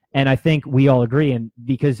opponents. And I think we all agree, and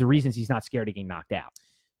because the reasons he's not scared of getting knocked out.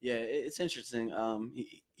 Yeah, it's interesting.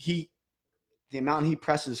 The amount he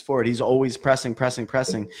presses forward, he's always pressing,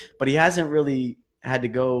 but he hasn't really had to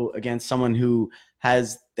go against someone who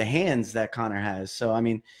has the hands that Conor has. So, I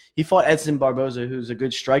mean, he fought Edson Barboza, who's a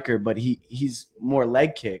good striker, but he's more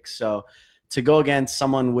leg kicks. So to go against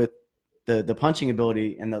someone with the punching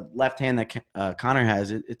ability and the left hand that Conor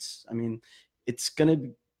has, it's going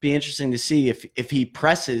to be interesting to see if he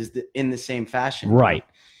presses in the same fashion. Right.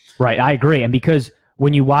 I agree. And because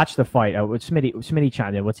when you watch the fight, Smitty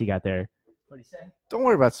chimed in. What's he got there? What did he say? Don't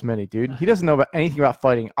worry about Smitty, dude. He doesn't know about anything about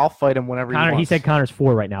fighting. I'll fight him whenever he wants. He said Conor's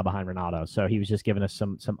 4 right now behind Ronaldo, so he was just giving us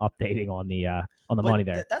some updating on the money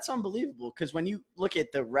there. That's unbelievable, because when you look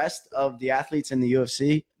at the rest of the athletes in the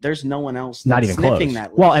UFC, there's no one else not even sniffing close. That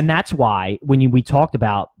list. Well, and that's why when we talked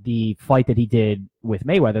about the fight that he did with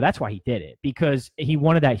Mayweather, that's why he did it, because he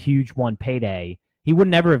wanted that huge one payday. He would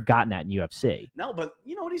never have gotten that in UFC. No, but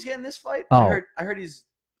you know what he's getting this fight? Oh. I heard he's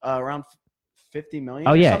around 50 million.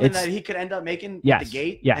 Oh yeah, it's that he could end up making yes, the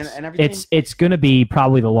gate. Yes, and everything. It's going to be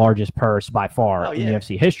probably the largest purse by far in yeah.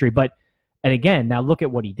 UFC history. But and again, now look at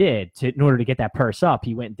what he did in order to get that purse up.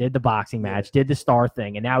 He went and did the boxing match, did the star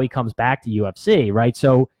thing, and now he comes back to UFC, right?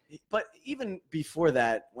 So, but even before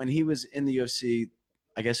that, when he was in the UFC,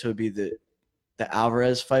 I guess it would be the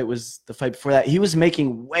Alvarez fight was the fight before that. He was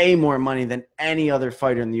making way more money than any other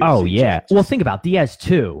fighter in the UFC. Oh yeah. Well, think about Diaz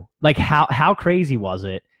too. Like how crazy was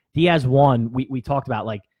it? Diaz won. We talked about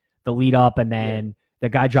like the lead up, and then the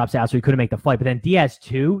guy drops out, so he couldn't make the fight. But then Diaz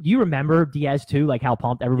 2, do you remember Diaz 2? Like how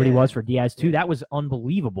pumped everybody was for Diaz 2? That was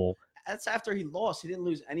unbelievable. That's after he lost. He didn't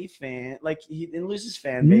lose any fan. Like he didn't lose his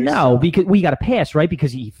fan base. No, because we got a pass, right?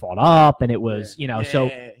 Because he fought up, and it was he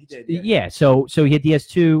did. Yeah. So he had Diaz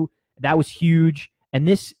 2. That was huge. And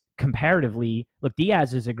this comparatively, look,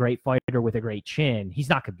 Diaz is a great fighter with a great chin. He's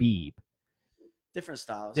not Khabib. Different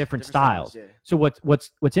styles. Different styles. Yeah. So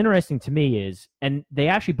what's interesting to me is, and they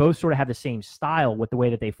actually both sort of have the same style with the way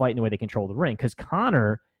that they fight and the way they control the ring, because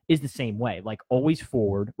Conor is the same way, like always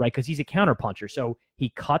forward, right? Because he's a counter puncher. So he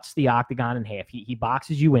cuts the octagon in half. He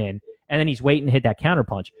boxes you in, and then he's waiting to hit that counter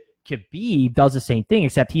punch. Khabib does the same thing,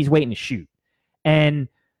 except he's waiting to shoot. And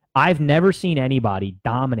I've never seen anybody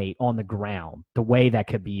dominate on the ground the way that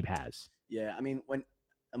Khabib has. Yeah, I mean, when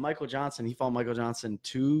Michael Johnson, he fought Michael Johnson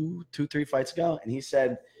 3 fights ago, and he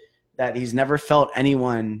said that he's never felt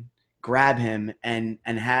anyone grab him and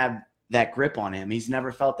have that grip on him. He's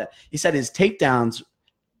never felt that. He said his takedowns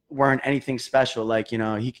weren't anything special. Like,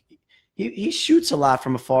 he shoots a lot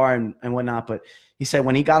from afar and whatnot, but he said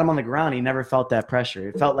when he got him on the ground, he never felt that pressure.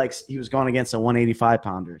 It felt like he was going against a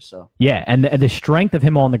 185-pounder. So yeah, and the strength of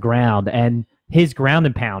him on the ground and his ground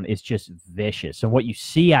and pound is just vicious. And what you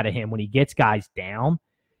see out of him when he gets guys down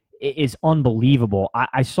is unbelievable.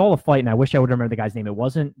 I saw a fight, and I wish I would remember the guy's name. It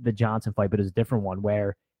wasn't the Johnson fight, but it was a different one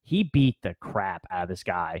where he beat the crap out of this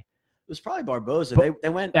guy. It was probably Barboza. They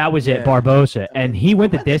went. That was it, Barboza, and he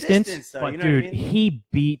went the distance. Though, but you know dude, what I mean? he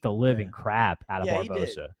beat the living crap out of Yeah, he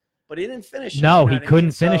Barboza. did. But he didn't finish him. No, you know he what I couldn't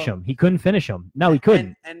mean? finish him. He couldn't finish him. No, he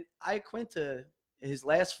couldn't. And Iaquinta, his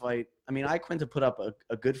last fight, I mean, Iaquinta put up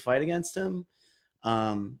a good fight against him.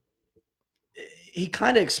 He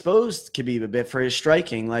kind of exposed Khabib a bit for his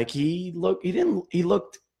striking. Like he looked.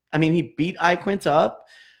 I mean, he beat Iaquinta up,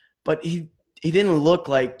 but he didn't look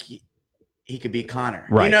like he could beat Connor.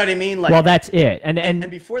 Right. You know what I mean? Like, well, that's it. and And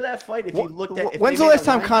before that fight, if you looked at if When's they the made last a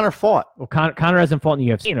time line- Connor fought? well, Connor hasn't fought in the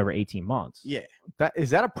UFC in over 18 months. Yeah. Is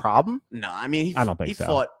that a problem? No, I mean, I don't think he so.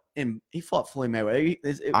 fought Floyd Mayweather.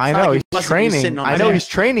 It's I not know like he's he mustn't be training. sitting on I his know ass. he's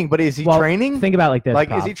training, but is he Well, training? Think about it like this. Like,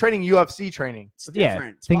 is Bob. he training UFC training? It's Yeah.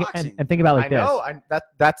 different. It's Think, boxing. and think about it like I know.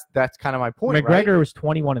 That's kind of my point. McGregor right? was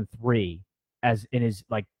 21-3 as in his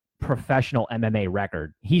like professional MMA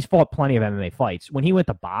record. He's fought plenty of MMA fights. When he went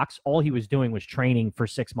to box, all he was doing was training for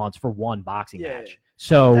 6 months for one boxing Yeah. match.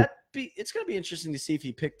 So It's going to be interesting to see if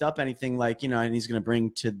he picked up anything like, and he's going to bring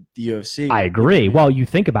to the UFC. I agree. Well, you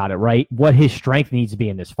think about it, right? What his strength needs to be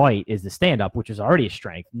in this fight is the stand up, which is already a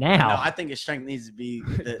strength. No, Now, I think his strength needs to be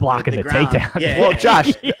the, blocking the ground. takedown. Yeah. Well,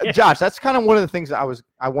 yeah. Josh, that's kind of one of the things that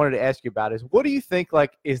I wanted to ask you about is what do you think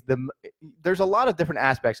like is there's a lot of different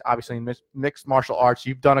aspects obviously in mixed martial arts.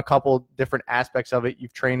 You've done a couple different aspects of it.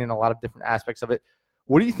 You've trained in a lot of different aspects of it.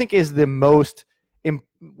 What do you think is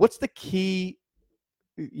what's the key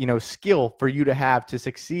skill for you to have to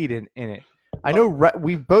succeed in it? I know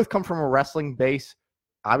we both come from a wrestling base.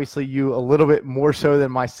 Obviously, you a little bit more so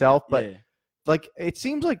than myself, but Yeah. like it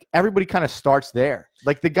seems like everybody kind of starts there.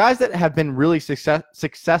 Like the guys that have been really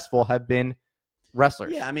successful have been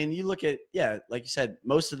wrestlers. Yeah, I mean, you look at like you said,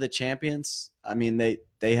 most of the champions. I mean,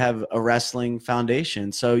 they have a wrestling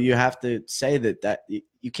foundation, so you have to say that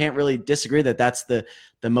you can't really disagree that that's the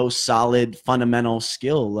most solid fundamental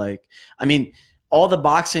skill. Like, I mean, all the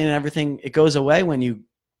boxing and everything, it goes away when you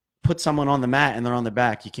put someone on the mat and they're on their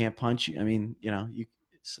back. You can't punch. I mean, you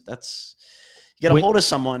get a hold of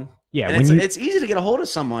someone. yeah, And it's easy to get a hold of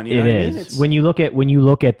someone. You know what I mean? It's, when you look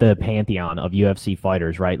at the pantheon of UFC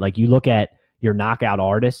fighters, right? Like you look at your knockout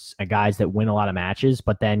artists and guys that win a lot of matches,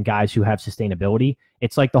 but then guys who have sustainability.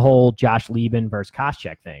 It's like the whole Josh Lieben versus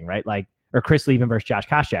Koscheck thing, right? Like, or Chris Lieben versus Josh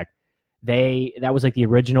Koscheck. That was like the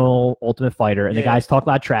original Ultimate Fighter, and the guys talk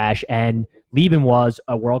about trash. And Lieben was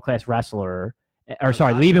a world class wrestler. Or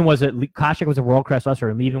sorry, Koscheck was a world class wrestler,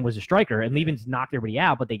 and Lieben was a striker. And Lieben's knocked everybody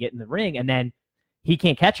out, but they get in the ring, and then he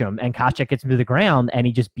can't catch him, and Koscheck gets him to the ground, and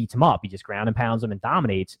he just beats him up. He just ground and pounds him and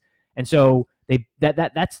dominates. And so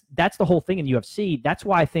that's the whole thing in UFC. That's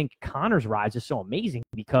why I think Conor's rise is so amazing,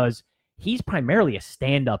 because he's primarily a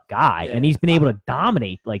stand-up guy, and he's been able to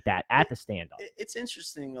dominate like that at the stand-up. It's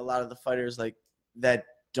interesting. A lot of the fighters like that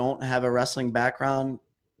don't have a wrestling background,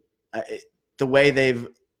 the way they've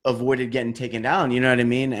avoided getting taken down. You know what I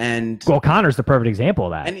mean? And Well, Conor's the perfect example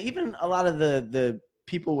of that. and even a lot of the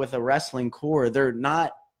people with a wrestling core, they're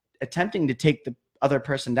not attempting to take the other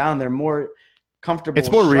person down. They're more comfortable.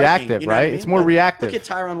 It's more striking, reactive, you know what I right? mean? It's more Look reactive. at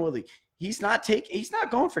Tyron Woodley. He's not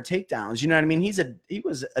going for takedowns. You know what I mean? He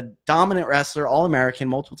was a dominant wrestler, All-American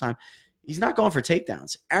multiple times. He's not going for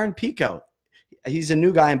takedowns. Aaron Pico, he's a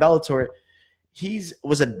new guy in Bellator.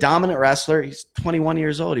 Was a dominant wrestler. He's 21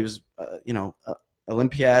 years old. He was,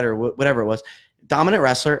 Olympiad or whatever it was, dominant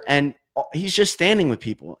wrestler, and he's just standing with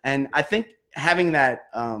people. And I think having that,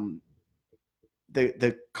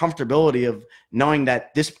 the comfortability of knowing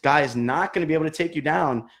that this guy is not going to be able to take you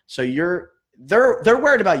down, so they're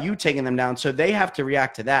worried about you taking them down, so they have to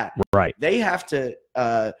react to that. Right. They have to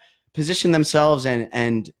position themselves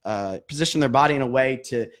and position their body in a way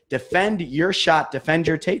to defend your shot, defend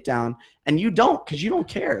your takedown, and you don't, because you don't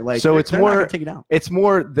care. Like, So it's they're not more gonna take you down. It's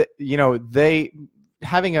more that they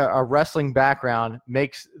having a wrestling background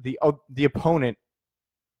makes the opponent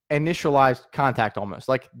initialize contact almost.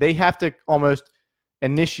 Like they have to almost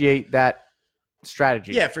initiate that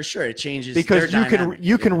strategy. Yeah, for sure, it changes because their you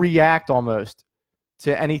can dynamic. react almost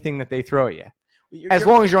to anything that they throw at you, You're- as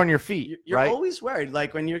you're- long as you're on your feet, You're right? always worried.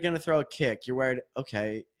 Like when you're going to throw a kick, you're worried,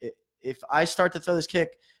 okay, if I start to throw this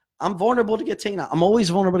kick, I'm vulnerable to get taken out. I'm always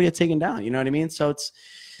vulnerable to get taken down. You know what I mean? So it's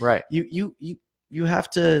Right. you have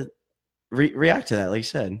to react to that, like you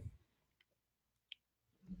said.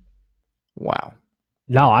 Wow.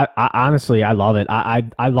 No, I honestly, I love it.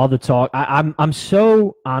 I love the talk. I'm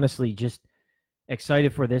so honestly just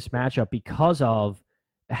excited for this matchup because of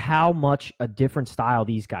how much a different style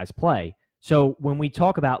these guys play. So when we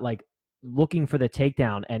talk about like looking for the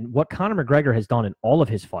takedown, and what Conor McGregor has done in all of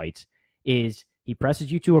his fights is he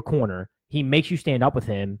presses you to a corner, he makes you stand up with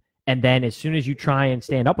him, and then as soon as you try and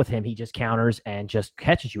stand up with him, he just counters and just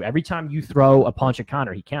catches you. Every time you throw a punch at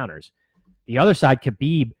Conor, he counters. The other side,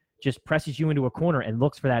 Khabib just presses you into a corner and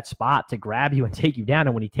looks for that spot to grab you and take you down.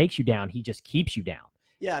 And when he takes you down, he just keeps you down.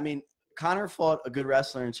 Yeah, I mean, Conor fought a good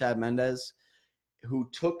wrestler in Chad Mendes who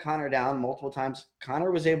took Conor down multiple times.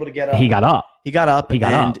 Conor was able to get up. He got up. He got up.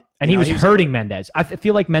 And he was hurting Mendes. I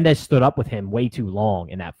feel like Mendes stood up with him way too long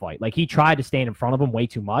in that fight. Like he tried to stand in front of him way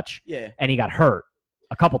too much. Yeah. And he got hurt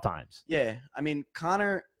a couple times. Yeah. I mean,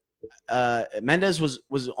 Conor Mendez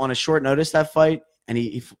was on a short notice that fight, and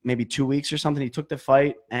he maybe 2 weeks or something. He took the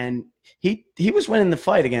fight, and he was winning the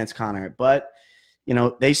fight against Conor, but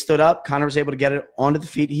they stood up. Conor was able to get it onto the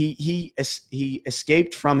feet. He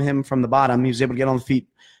escaped from him from the bottom. He was able to get on the feet,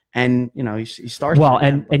 and he started. Well,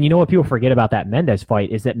 and you know what people forget about that Mendez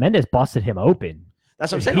fight is that Mendez busted him open.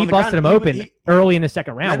 That's what I'm saying. He busted him open early in the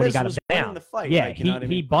second round when he got him down. The fight, yeah, like,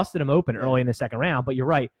 he busted him open early in the second round. But you're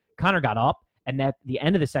right. Conor got up, and at the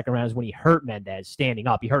end of the second round is when he hurt Mendez standing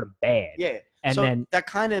up. He hurt him bad. Yeah, and so then that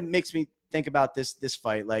kind of makes me think about this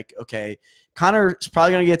fight. Like, okay, Conor's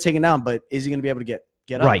probably going to get taken down, but is he going to be able to get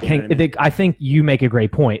up? Right. I think you make a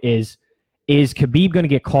great point. Is Khabib going to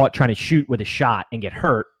get caught trying to shoot with a shot and get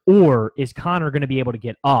hurt, or is Conor going to be able to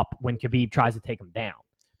get up when Khabib tries to take him down?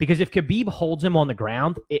 Because if Khabib holds him on the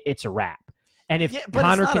ground, it's a wrap. And if but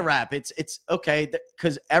Conor it's not a wrap. It's okay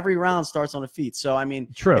because every round starts on the feet. So I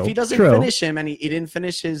mean, true. If he doesn't finish him, and he didn't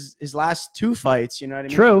finish his last 2 fights, you know what I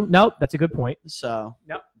mean? True. Nope. That's a good point. So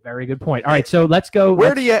nope. Very good point. All right. So let's go.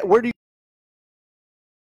 Where do you?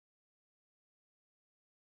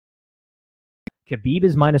 Khabib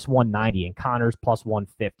is minus 190 and Conor's plus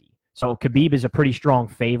 150. So Khabib is a pretty strong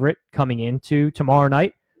favorite coming into tomorrow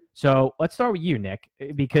night. So let's start with you, Nick,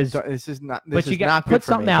 because this is not. But you got not put good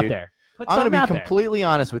for something me, out dude. there. I'm going to be completely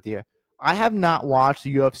honest with you. I have not watched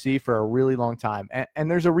the UFC for a really long time,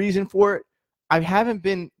 and there's a reason for it. I haven't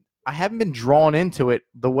been drawn into it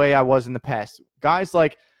the way I was in the past. Guys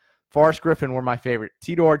like Forrest Griffin were my favorite.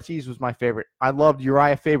 Tito Ortiz was my favorite. I loved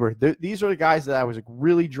Uriah Faber. These are the guys that I was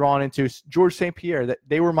really drawn into. George St. Pierre, that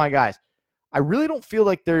they were my guys. I really don't feel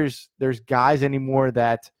like there's guys anymore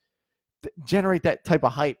that generate that type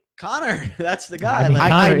of hype. Conor, that's the guy. I mean,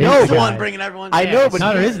 I know, he's the but one bringing everyone. I know, but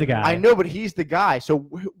Conor is the guy. I know, but he's the guy. So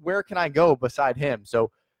where can I go beside him?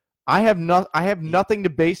 So I have nothing to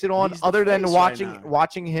base it on He's the other than face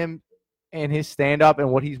watching him and his stand up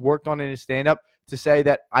and what he's worked on in his stand up to say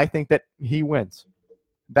that I think that he wins.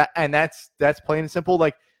 That's plain and simple.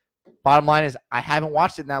 Like, bottom line is I haven't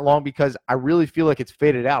watched it in that long because I really feel like it's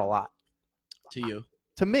faded out a lot. To you.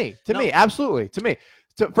 To me, absolutely. To me.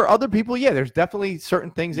 For other people, yeah, there's definitely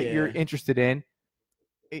certain things that you're interested in.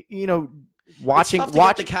 Watching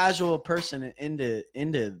the casual person into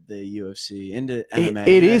the UFC, into MMA.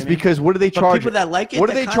 It is because what do they charge? People that like it, what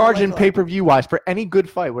are they charging pay-per-view wise for any good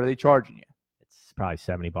fight? What are they charging you? It's probably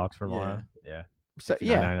 $70 for one. Yeah. So,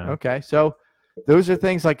 yeah. Okay. So those are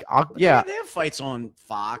things like they have fights on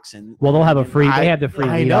Fox and they'll have a free. They have the free.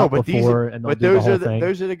 I know, but before, and but those are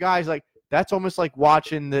those are the guys like that's almost like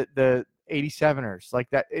watching the 87ers like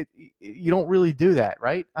that. You don't really do that,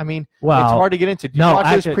 right? I mean, it's hard to get into. Do you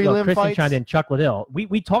watch those prelim fights? Chimed in. Chuck Liddell.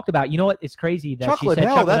 We talked about. You know what? It's crazy that Chuck she said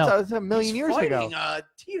Liddell. Chuck Liddell. That's a million years ago.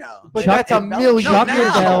 Tito. But that's a million Chuck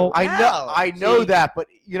years Liddell. ago. I know that, but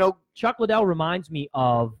Chuck Liddell reminds me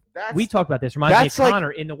of. We talked about this. Reminds me of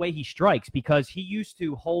Conor in the way he strikes because he used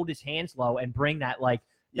to hold his hands low and bring that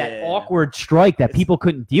awkward strike that people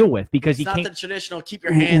couldn't deal with because he can't. Not the traditional keep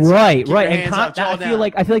your hands right. And I feel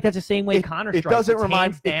like that's the same way Conor strikes. It doesn't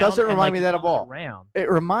remind me that of all. It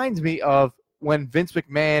reminds me of when Vince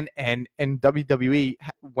McMahon and WWE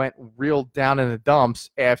went real down in the dumps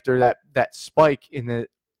after that spike in the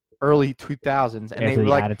early 2000s, and they were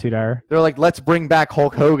like, Attitude Era. They're like, let's bring back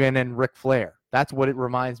Hulk Hogan and Ric Flair. That's what it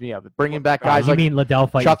reminds me of. Bringing back guys like Liddell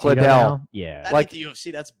fight Chuck Liddell. Now? Yeah. Like the UFC,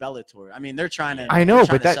 that's Bellator. I mean, they're trying to. I know,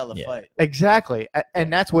 but sell the fight. Exactly,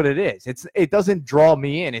 and that's what it is. It doesn't draw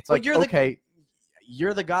me in. It's like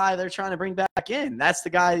you're the guy they're trying to bring back in. That's the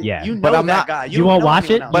guy. Yeah. But I'm that guy. You won't watch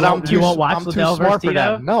it. But you won't watch Liddell versus for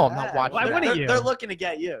that. Tito? No, I'm not watching. Why wouldn't you? They're looking to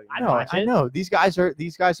get you. I know. These guys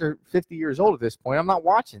are 50 years old at this point. I'm not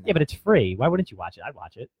watching them. Yeah, but it's free. Why wouldn't you watch it? I'd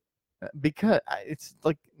watch it. Because it's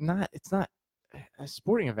not a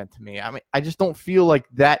sporting event to me. I mean, I just don't feel like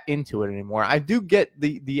that into it anymore. I do get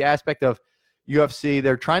the aspect of UFC.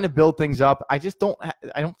 They're trying to build things up. I just don't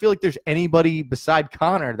feel like there's anybody beside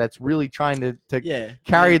Conor that's really trying to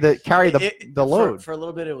carry the load. For a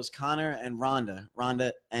little bit, it was Conor and Ronda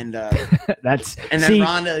and that's and then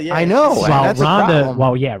Ronda. Yeah, I know.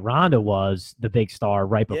 Well, Ronda was the big star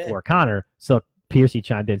right before Conor. So Piercy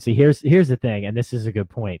chimed in. See, here's the thing, and this is a good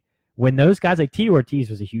point. When those guys like Tito Ortiz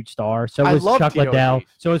was a huge star, so was Chuck Liddell,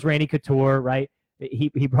 so was Randy Couture, right? He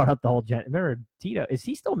brought up the whole remember Tito? Is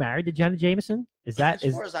he still married to Jenna Jameson? As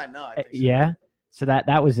far as I know, I think so. Yeah. So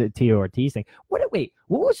that was a Tito Ortiz thing. Who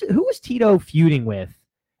was Tito feuding with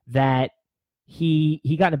that he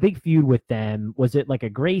got in a big feud with them? Was it like a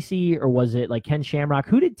Gracie or was it like Ken Shamrock?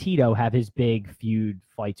 Who did Tito have his big feud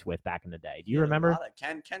fights with back in the day? Do you remember?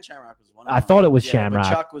 Ken Shamrock was one. I thought it was Shamrock.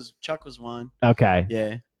 Chuck was one. Okay.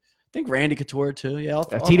 Yeah. think Randy Couture too. Yeah,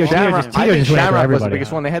 Tito Shamrock, just- I Tito think just went after Shamrock was the everybody.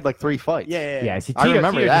 biggest one. They had like 3 fights. Yeah. Yeah, see, I Tito,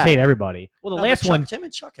 remember Tito that. just ate everybody. Well, the No, last but one, Tim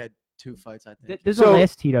and Chuck had 2 fights, I think. this is So- the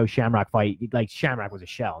last Tito Shamrock fight. Like Shamrock was a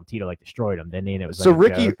shell, and Tito like destroyed him. Then it was So like a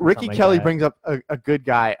Ricky joke or Ricky something like Kelly that. brings up a good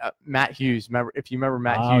guy, Matt Hughes. Remember if you remember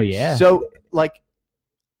Matt Oh, Hughes? yeah. So like,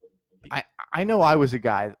 I know I was a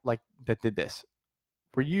guy like that did this.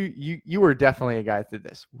 Were you were definitely a guy that did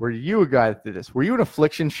this? Were you a guy that did this? Were you an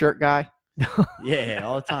Affliction shirt guy? Yeah,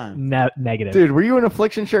 all the time. Negative. Dude, were you an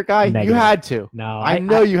Affliction shirt guy? You Negative. had to. No, I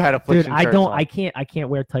know you had Dude, Affliction I shirts don't. on. I can't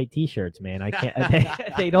wear tight t-shirts, man. I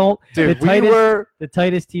can't. They don't. Dude, the tightest, the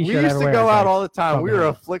tightest we t-shirt. used to go out all the time. Fuck We were me.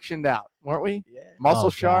 afflictioned out, weren't we? Yeah. Muscle Oh,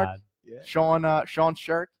 Shark, God. Yeah. Sean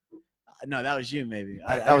Shirk. No, that was you, maybe.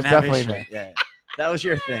 That was didn't have definitely his me. shirt. Yeah, that was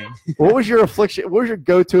your thing. What was your affliction? What was your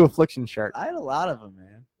go-to Affliction shirt? I had a lot of them,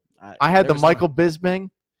 man. I had there the was Michael Bisbing.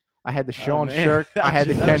 I had the Sean man. Shirk. I had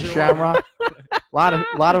the That Ken was your Shamrock.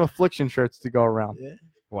 lot of Affliction shirts to go around. Yeah.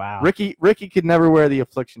 Wow. Ricky could never wear the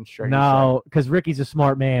Affliction shirt. he No, because Ricky's a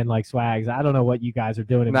smart man like Swags. I don't know what you guys are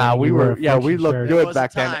doing. said. Nah, we were. Yeah, we looked There good was a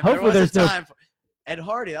back then. time. Hopefully There was there's a no- time for Ed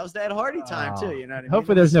Hardy. That was the Ed Hardy time Oh. too. You know what I mean?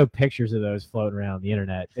 Hopefully, there's no pictures of those floating around the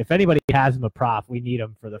internet. If anybody has them a prop, we need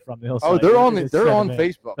them for the From the Hill. Oh, site. they're We on. can just They're send on them in.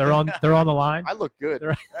 Facebook. They're on the line. I look good.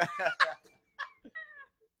 They're-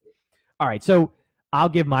 All right, so I'll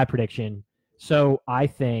give my prediction. So I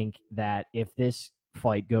think that if this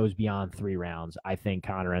fight goes beyond 3 rounds, I think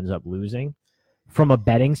Conor ends up losing. From a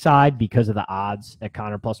betting side, because of the odds at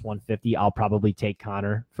Conor plus 150, I'll probably take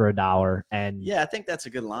Conor for $1. And Yeah, I think that's a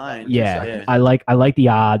good line. yeah, I like the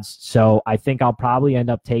odds. So I think I'll probably end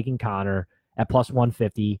up taking Conor at plus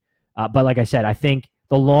 150. But like I said, I think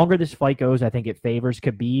the longer this fight goes, I think it favors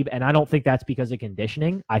Khabib. And I don't think that's because of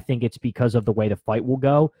conditioning. I think it's because of the way the fight will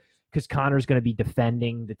go. Because Conor's going to be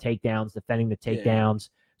defending the takedowns.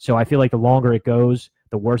 So I feel like the longer it goes,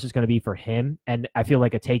 the worse it's going to be for him. And I feel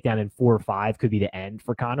like a takedown in 4 or 5 could be the end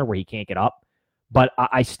for Conor, where he can't get up. But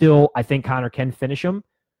I think Conor can finish him.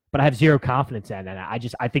 But I have zero confidence in it.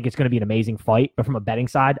 I think it's going to be an amazing fight. But from a betting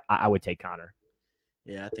side, I would take Conor.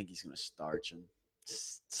 Yeah, I think he's gonna starch him.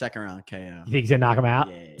 Second round KO. You think he's going to knock him out?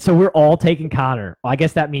 Yeah. So we're all taking Conor. Well, I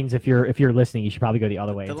guess that means if you're listening, you should probably go the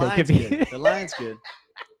other way. The and take line's Khabib. good. The line's good.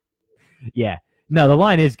 Yeah. No, the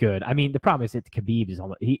line is good. I mean, the problem is that Khabib is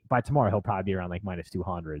almost, by tomorrow he'll probably be around like minus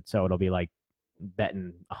 200. So it'll be like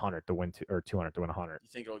betting 100 to win or 200 to win 100. You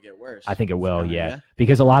think it'll get worse? I think it will, Kinda, yeah.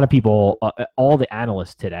 Because a lot of people, all the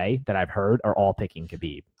analysts today that I've heard are all picking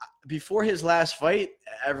Khabib. Before his last fight,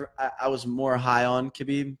 I was more high on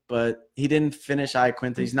Khabib, but he didn't finish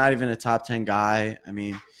Iaquinta. He's not even a top 10 guy. I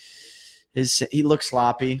mean, he looks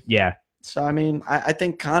sloppy. Yeah. So I mean, I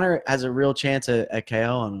think Conor has a real chance at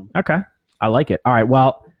KO on him. Okay. I like it. All right.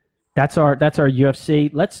 Well, that's our UFC.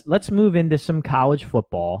 Let's move into some college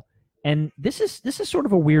football. And this is sort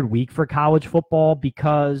of a weird week for college football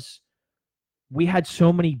because we had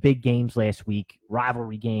so many big games last week,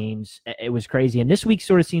 rivalry games. It was crazy. And this week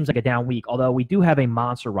sort of seems like a down week, although we do have a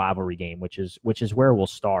monster rivalry game, which is where we'll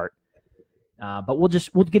start. But we'll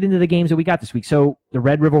get into the games that we got this week. So the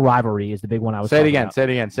Red River rivalry is the big one I was Say it talking again. about. Say it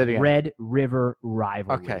again. Say it again. Red River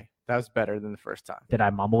rivalry. Okay, that was better than the first time. Did I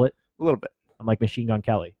mumble it? A little bit. I'm like Machine Gun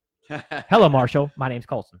Kelly. Hello, Marshall. My name's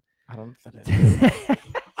Colson. I don't know what that is.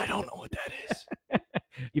 I don't know what that is.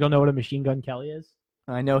 You don't know what a Machine Gun Kelly is?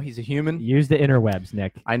 I know he's a human. Use the interwebs,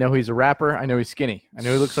 Nick. I know he's a rapper. I know he's skinny. I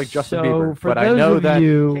know he looks like Justin So Bieber. for But I those know of that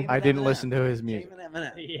you, I didn't listen to his music.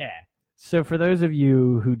 yeah. So for those of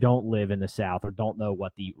you who don't live in the South or don't know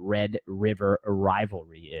what the Red River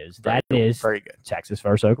rivalry is, that is Very good. Texas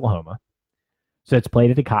versus Oklahoma. So it's played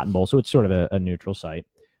at the Cotton Bowl, so it's sort of a neutral site.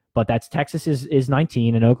 But that's Texas is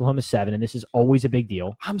 19 and Oklahoma 7, and this is always a big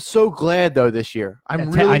deal. I'm so glad though this year. I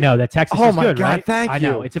know that Texas Oh is my good, God! right? Thank I you.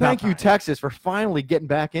 know. It's about Thank you, time. Texas, for finally getting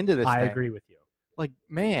back into this. I thing. agree with you. Like,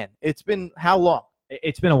 man, it's been how long?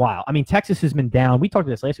 It's been a while. I mean, Texas has been down. We talked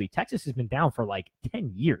about this last week. Texas has been down for like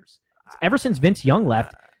 10 years. Ever since Vince Young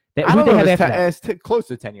left. I Who don't they know. have It's, after that? it's close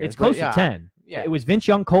to 10 years. It's close but to 10. Yeah, It was Vince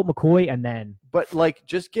Young, Colt McCoy, and then but like,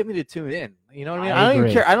 just get me to tune in. You know what I mean? I I don't even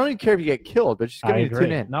agree. care. I don't even care if you get killed, but just get I me to agree.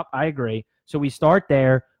 tune in. Nope, I agree. So we start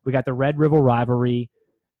there. We got the Red River rivalry.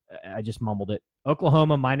 I just mumbled it.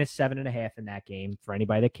 Oklahoma minus 7.5 in that game for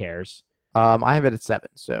anybody that cares. I have it at 7.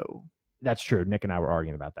 So That's true. Nick and I were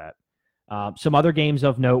arguing about that. Some other games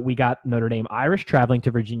of note. We got Notre Dame Irish traveling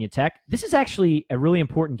to Virginia Tech. This is actually a really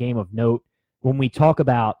important game of note when we talk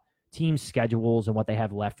about team schedules and what they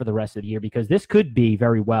have left for the rest of the year, because this could be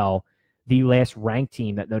very well the last ranked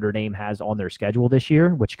team that Notre Dame has on their schedule this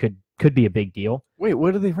year, which could be a big deal. wait,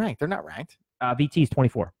 what are they ranked? They're not ranked. VT's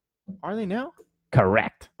 24. Are they now?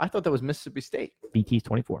 Correct. I thought that was Mississippi State. VT's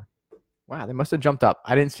 24. Wow, they must have jumped up.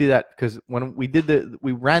 I didn't see that because when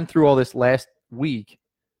we ran through all this last week,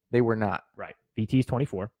 they were not. Right. VT's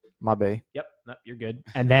 24. My bay. Yep. No, you're good.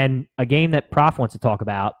 And then a game that Prof wants to talk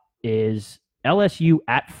about is LSU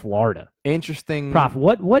at Florida. Interesting. Prof,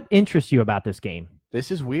 what interests you about this game? This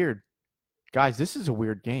is weird. Guys, this is a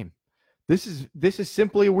weird game. This is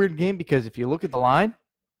simply a weird game because if you look at the line,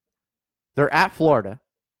 they're at Florida.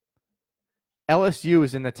 LSU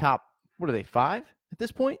is in the top, what are they, 5 at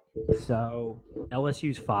this point? So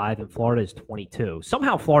LSU's 5 and Florida is 22.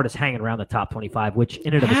 Somehow Florida's hanging around the top 25, which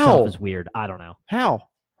in and of How? itself is weird. I don't know. How?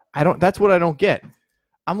 That's what I don't get.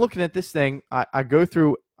 I'm looking at this thing. I go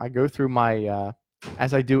through my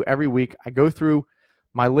as I do every week, I go through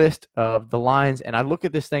my list of the lines and I look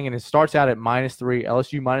at this thing and it starts out at -3,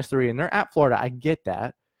 LSU -3, and they're at Florida. I get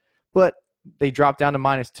that. But they drop down to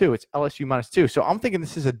 -2. It's LSU -2. So I'm thinking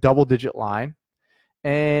this is a double-digit line.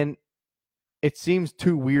 And it seems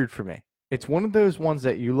too weird for me. It's one of those ones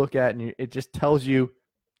that you look at and it just tells you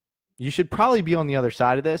should probably be on the other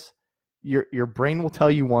side of this. Your brain will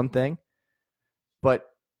tell you one thing, but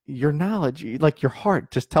your knowledge, like your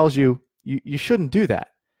heart, just tells you you shouldn't do that.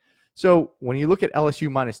 So when you look at LSU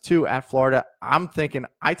 -2 at Florida, I'm thinking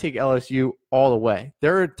I take LSU all the way.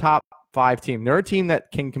 They're a top 5 team. They're a team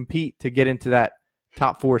that can compete to get into that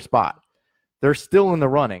top 4 spot. They're still in the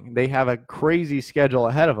running. They have a crazy schedule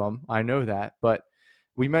ahead of them. I know that, but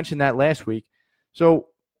we mentioned that last week. So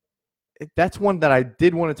that's one that I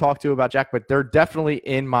did want to talk to about, Jack, but they're definitely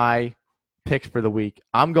in my picks for the week.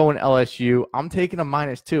 I'm going LSU. I'm taking a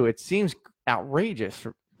 -2. It seems outrageous,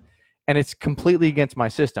 and it's completely against my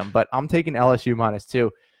system, but I'm taking LSU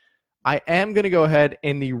 -2. I am going to go ahead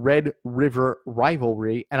in the Red River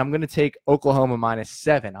rivalry, and I'm going to take Oklahoma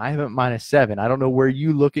 -7. I have it -7. I don't know where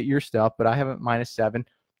you look at your stuff, but I have it -7.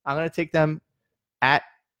 I'm going to take them at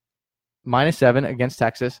 -7 against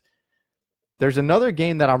Texas. There's another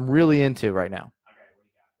game that I'm really into right now.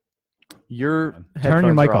 Your Turn your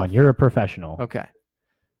headphones mic are on. off. You're a professional. Okay.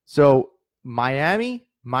 So Miami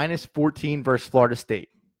 -14 versus Florida State.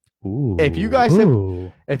 Ooh. If you guys have-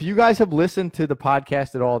 Ooh. If you guys have listened to the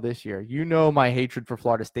podcast at all this year, you know my hatred for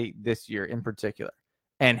Florida State this year in particular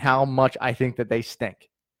and how much I think that they stink.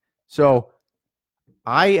 So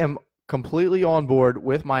I am completely on board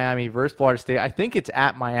with Miami versus Florida State. I think it's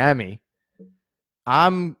at Miami.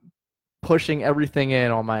 I'm pushing everything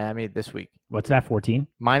in on Miami this week. What's that, 14?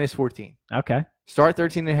 -14. Okay. Start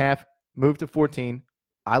 13.5, move to 14.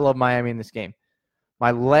 I love Miami in this game.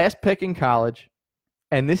 My last pick in college,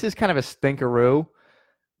 and this is kind of a stinkeroo,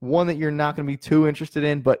 one that you're not going to be too interested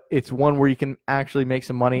in, but it's one where you can actually make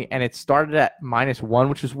some money, and it started at -1,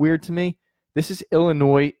 which is weird to me. This is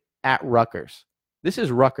Illinois at Rutgers. This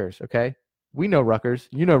is Rutgers, okay? We know Rutgers.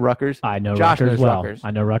 You know Rutgers. I know Josh Rutgers knows well. Rutgers.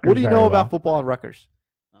 I know Rutgers What do you very know well. about football in Rutgers?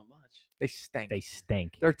 Not much. They stink. They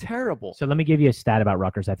stink. They're terrible. So let me give you a stat about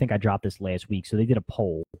Rutgers. I think I dropped this last week. So they did a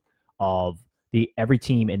poll of every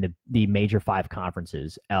team in the major 5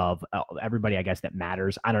 conferences of everybody, I guess, that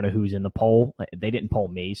matters. I don't know who's in the poll. They didn't poll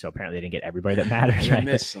me, so apparently they didn't get everybody that matters. You Right?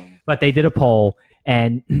 missed some. But they did a poll,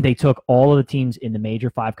 and they took all of the teams in the major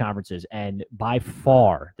 5 conferences, and by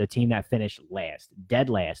far the team that finished last, dead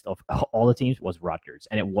last of all the teams was Rutgers,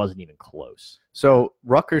 and it wasn't even close. So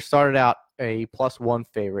Rutgers started out a +1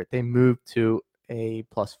 favorite. They moved to a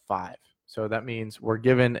 +5. So that means we're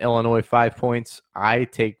giving Illinois 5 points. I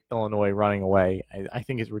take Illinois running away. I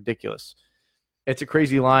think it's ridiculous. It's a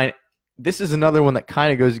crazy line. This is another one that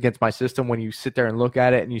kind of goes against my system when you sit there and look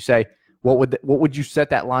at it and you say, what would you set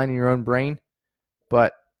that line in your own brain?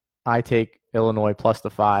 But I take Illinois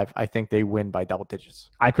 +5. I think they win by double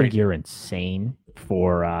digits. I think you're insane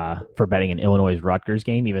for betting an Illinois Rutgers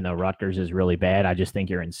game, even though Rutgers is really bad. I just think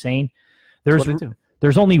you're insane. That's what I do.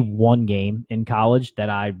 There's only one game in college that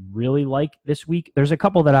I really like this week. There's a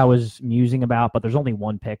couple that I was musing about, but there's only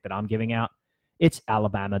one pick that I'm giving out. It's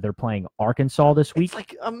Alabama. They're playing Arkansas this week. It's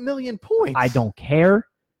like 1,000,000 points. I don't care.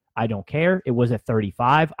 It was at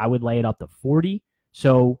 35. I would lay it up to 40.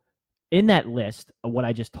 So in that list of what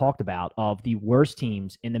I just talked about of the worst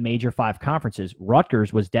teams in the major 5 conferences,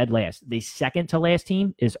 Rutgers was dead last. The second to last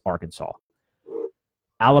team is Arkansas.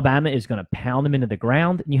 Alabama is going to pound them into the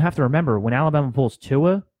ground. And you have to remember, when Alabama pulls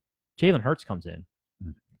Tua, Jalen Hurts comes in.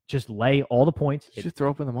 Just lay all the points. Did you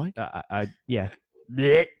throw up in the mic? Yeah.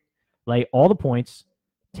 Blech. Lay all the points.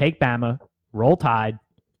 Take Bama. Roll Tide.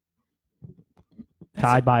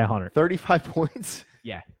 Tied by 100. 35 points?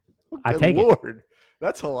 Yeah. Good I take it. Lord.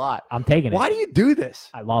 That's a lot. I'm taking it. Why do you do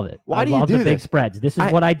this? I love it. Why I do you love do the big this? spreads. This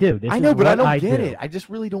is what I do. This I is know, but I what don't get do. it. I just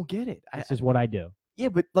really don't get it. This is what I do. Yeah,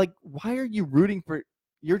 but like, why are you rooting for?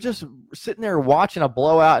 you're just sitting there watching a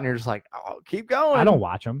blowout, and you're just like, oh, keep going. I don't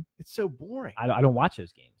watch them. It's so boring. I don't watch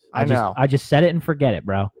those games. I know. I just set it and forget it,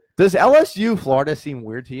 bro. Does LSU Florida seem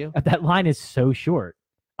weird to you? That line is so short.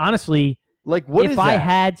 Honestly, Like, what is if I that?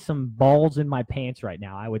 had some balls in my pants right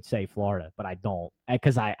now, I would say Florida, but I don't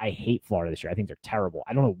because I hate Florida this year. I think they're terrible.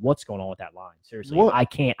 I don't know what's going on with that line. Seriously, What? I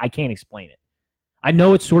can't explain it. I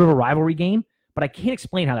know it's sort of a rivalry game, but I can't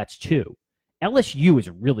explain how that's two. LSU is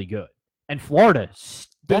really good, and Florida.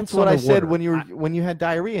 That's what I said when you had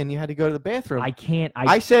diarrhea and you had to go to the bathroom. I can't.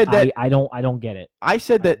 I said that I don't get it. I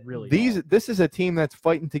said that really this is a team that's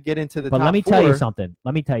fighting to get into the But top let me four. tell you something.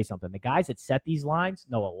 The guys that set these lines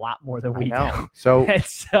know a lot more than I we know. do. So And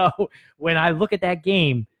so when I look at that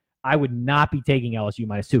game, I would not be taking LSU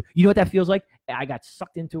 -2. You know what that feels like? I got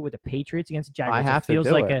sucked into it with the Patriots against the Jaguars. I have it to feels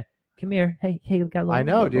do like it. come here. Hey, we got a little, I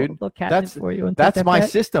know, little, dude. little captain That's- for you. And that's my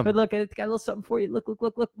system. But look, it's got a little something for you. Look,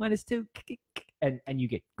 -2. And you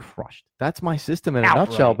get crushed. That's my system in a Outright.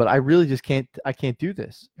 nutshell. But I really just can't. I can't do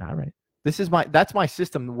this. All right. That's my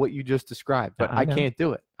system. What you just described, but I I know. can't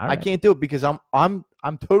do it. All I right. can't do it because I'm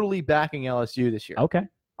totally backing LSU this year. Okay.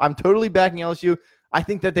 I'm totally backing LSU. I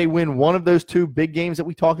think that they win one of those two big games that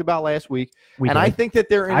we talked about last week, and I think that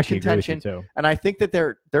they're in actually agree with you contention. too. And I think that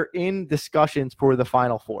they're in discussions for the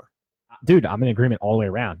Final Four. Dude, I'm in agreement all the way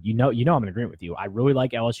around. You know I'm in agreement with you. I really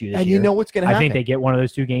like LSU this And year. you know what's going to I happen. think they get one of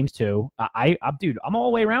those two games too. Dude, I'm all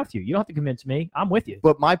the way around with you. You don't have to convince me. I'm with you.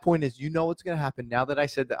 But my point is, you know what's going to happen now that I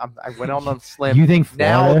said that I went on slim. You think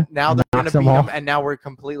Florida now they're going knocks to beat them them, off? and now we're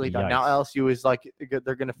completely done. Now Yikes. LSU is like they're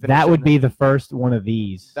going to finish. That in would the- be the first one of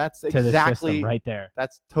these That's to the exactly system right there.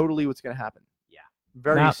 That's totally what's going to happen. Yeah.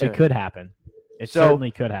 Very Now, soon. it could happen. It So, certainly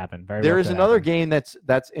could happen. There is another game that's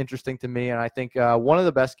interesting to me, and I think one of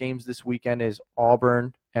the best games this weekend is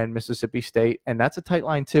Auburn and Mississippi State, and that's a tight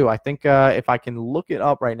line too. I think if I can look it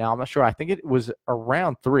up right now, I'm not sure. I think it was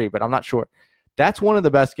around 3, but I'm not sure. That's one of the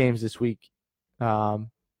best games this week.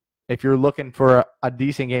 If you're looking for a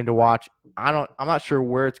decent game to watch, I'm not sure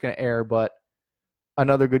where it's going to air, but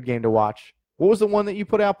another good game to watch. What was the one that you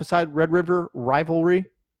put out beside Red River Rivalry?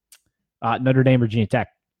 Notre Dame, Virginia Tech.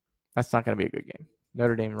 That's not going to be a good game.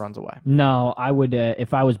 Notre Dame runs away. No, I would.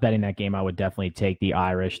 If I was betting that game, I would definitely take the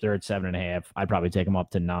Irish. They're at 7.5. I'd probably take them up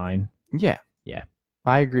to 9. Yeah. Yeah.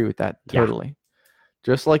 I agree with that Yeah. totally.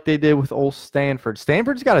 Just like they did with old Stanford.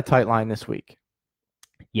 Stanford's got a tight line this week.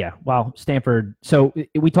 Yeah, well, Stanford. So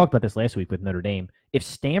we talked about this last week with Notre Dame. If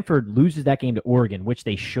Stanford loses that game to Oregon, which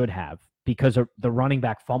they should have, because the running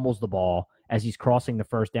back fumbles the ball as he's crossing the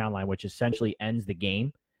first down line, which essentially ends the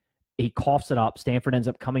game, he coughs it up. Stanford ends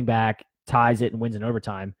up coming back, ties it, and wins in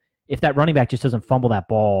overtime. If that running back just doesn't fumble that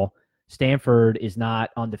ball, Stanford is not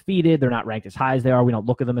undefeated. They're not ranked as high as they are. We don't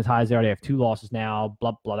look at them as high as they are. They have 2 losses now.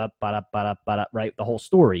 Blah blah blah blah blah. Right, the whole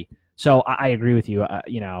story. So I agree with you.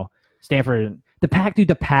 Stanford, the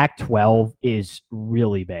Pac-12 is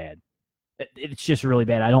really bad. It's just really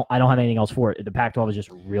bad. I don't have anything else for it. The Pac-12 is just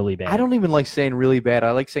really bad. I don't even like saying really bad. I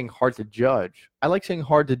like saying hard to judge. I like saying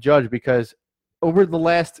hard to judge because over the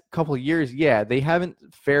last couple of years, yeah, they haven't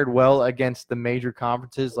fared well against the major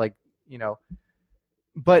conferences,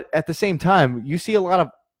 but at the same time, you see a lot of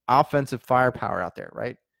offensive firepower out there,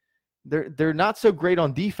 right? They're not so great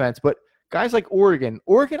on defense, but guys like Oregon,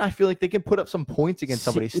 I feel like they can put up some points against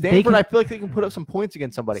somebody. Stanford, I feel like they can put up some points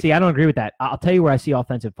against somebody. See, I don't agree with that. I'll tell you where I see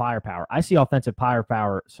offensive firepower. I see offensive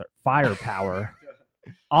firepower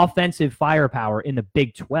offensive firepower in the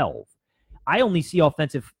Big 12. I only see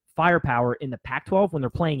offensive firepower in the Pac-12 when they're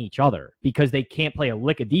playing each other because they can't play a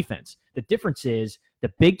lick of defense. The difference is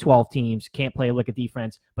the Big 12 teams can't play a lick of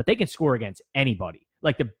defense, but they can score against anybody.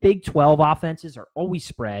 Like the Big 12 offenses are always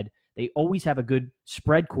spread. They always have a good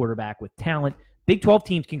spread quarterback with talent. Big 12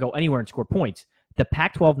 teams can go anywhere and score points. The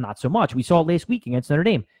Pac-12, not so much. We saw it last week against Notre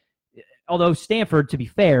Dame. Although Stanford, to be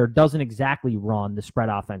fair, doesn't exactly run the spread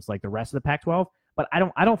offense like the rest of the Pac-12. But I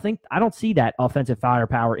don't see that offensive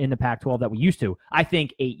firepower in the Pac-12 that we used to. I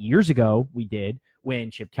think 8 years ago we did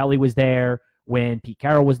when Chip Kelly was there, when Pete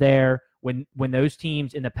Carroll was there, when those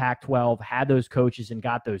teams in the Pac-12 had those coaches and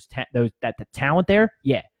got the talent there.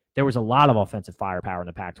 Yeah, there was a lot of offensive firepower in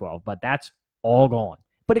the Pac-12, but that's all gone.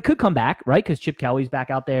 But it could come back, right? Because Chip Kelly's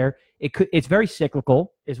back out there. It's very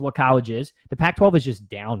cyclical, is what college is. The Pac-12 is just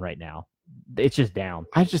down right now. It's just down.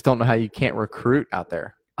 I just don't know how you can't recruit out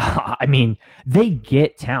there. I mean, they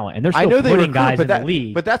get talent, and they're I still know they putting recruit, guys but in that, the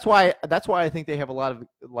league. But that's why I think they have a lot of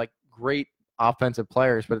great offensive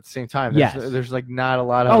players, but at the same time, there's not a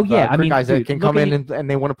lot of guys that can come in and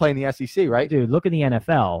they want to play in the SEC, right? Dude, look at the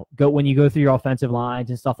NFL. When you go through your offensive lines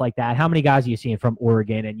and stuff like that, how many guys are you seeing from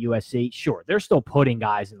Oregon and USC? Sure, they're still putting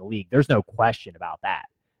guys in the league. There's no question about that.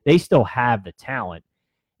 They still have the talent.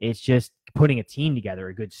 It's just putting a team together,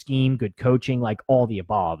 a good scheme, good coaching, like all the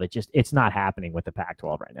above. It's not happening with the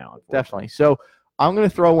Pac-12 right now. Definitely. So I'm going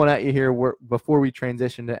to throw one at you here before we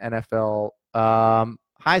transition to NFL.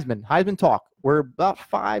 Heisman talk. We're about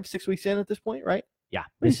 5-6 weeks in at this point, right? Yeah,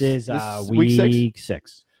 this is week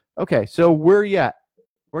 6. Okay, so where you at?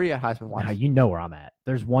 Where you at Heisman wise? Now you know where I'm at.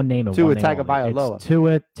 There's one name and Tua one name only. Tagovailoa. It's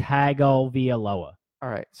Tua Tagovailoa. All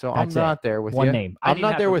right, so That's I'm not there with One you. name. I'm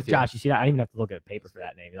not there with you, Josh. You see that? I didn't even have to look at a paper for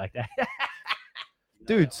that name. You like that?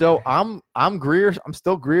 dude. So I'm Greer. I'm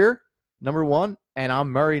still Greer, number 1, and I'm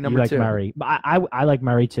Murray, number you like 2. Murray. But I like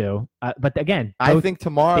Murray too. But again, I both think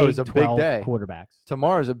tomorrow is a Big big 12 day. quarterbacks.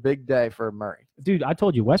 Tomorrow is a big day for Murray. Dude, I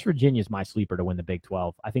told you West Virginia's my sleeper to win the Big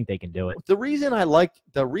 12. I think they can do it. The reason I like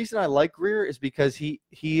Greer is because he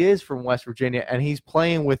is from West Virginia and he's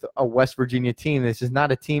playing with a West Virginia team. This is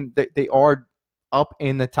not a team that they are up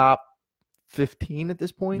in the top 15 at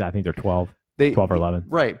this point. I think they're 12 They 12 or 11.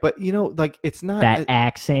 Right, but like it's not That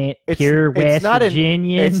accent, it's- pure it's West not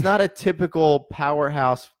Virginian. it's not a typical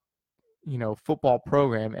powerhouse, football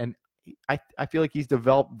program, and I feel like he's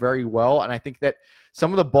developed very well, and I think that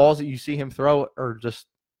some of the balls that you see him throw are just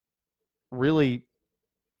really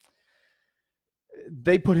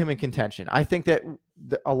they put him in contention. I think that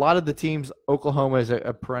a lot of the teams, Oklahoma is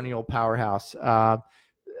a perennial powerhouse.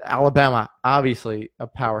 Alabama, obviously a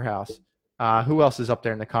powerhouse. Who else is up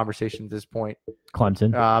there in the conversation at this point?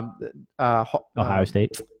 Clemson, Ohio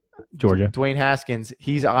State, Georgia. Dwayne Haskins,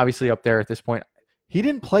 he's obviously up there at this point. He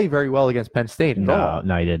didn't play very well against Penn State at all.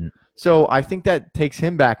 No, he didn't. So I think that takes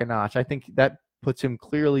him back a notch. I think that puts him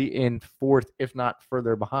clearly in 4th, if not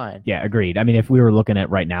further behind. Yeah, agreed. I mean, if we were looking at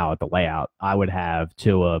right now at the layout, I would have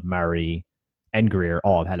Tua, Murray, and Greer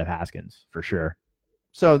all ahead of Haskins for sure.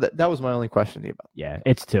 So that was my only question to you about. Yeah,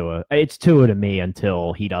 it's Tua. It's Tua to me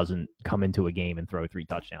until he doesn't come into a game and throw 3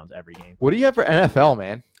 touchdowns every game. What do you have for NFL,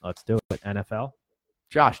 man? Let's do it. NFL.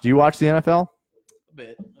 Josh, do you watch the NFL? A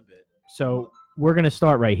bit. So we're going to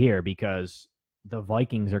start right here because the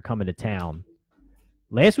Vikings are coming to town.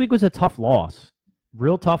 Last week was a tough loss,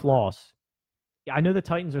 real tough loss. I know the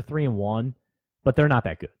Titans are 3-1, but they're not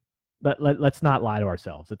that good. But let's not lie to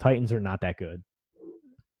ourselves. The Titans are not that good.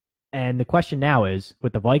 And the question now is,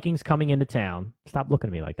 with the Vikings coming into town, stop looking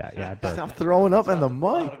at me like that. Yeah, Stop throwing up in the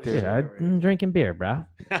mic, dude. yeah, I'm drinking beer, bro.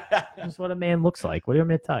 That's what a man looks like. What do you want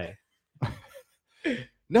me to tell you?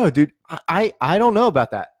 No, dude, I don't know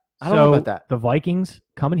about that. I don't know about that. The Vikings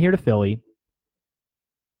coming here to Philly.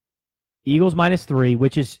 Eagles -3,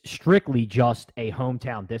 which is strictly just a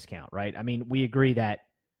hometown discount, right? I mean, we agree that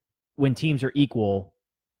when teams are equal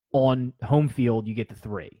on home field, you get the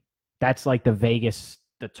 3. That's like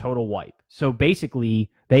the total wipe. So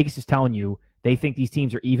basically, Vegas is telling you they think these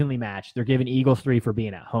teams are evenly matched. They're giving Eagles 3 for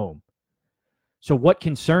being at home. So what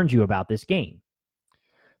concerns you about this game?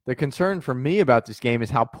 The concern for me about this game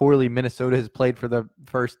is how poorly Minnesota has played for the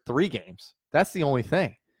first 3 games. That's the only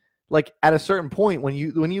thing. Like at a certain point, when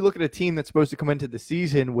you look at a team that's supposed to come into the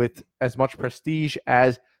season with as much prestige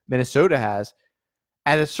as Minnesota has,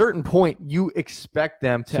 at a certain point, you expect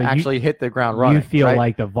them to actually hit the ground running. You feel right?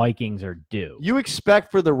 like the Vikings are due. You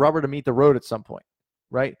expect for the rubber to meet the road at some point,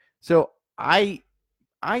 right? So I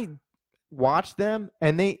watch them,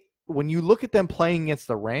 and when you look at them playing against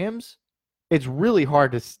the Rams, it's really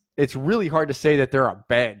hard to say that they're a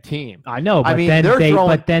bad team. I know, but I mean,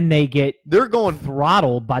 then they get they're going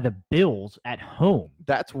throttled by the Bills at home.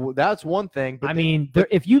 That's one thing. But I mean,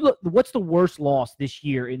 if you look, what's the worst loss this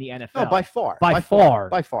year in the NFL? no, by far, by far,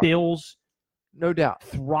 Bills, no doubt,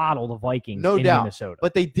 throttle the Vikings. No in doubt. Minnesota.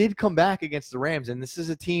 But they did come back against the Rams, and this is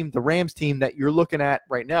a team, the Rams team, that you're looking at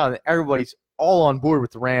right now. That everybody's all on board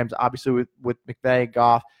with the Rams, obviously with McVay,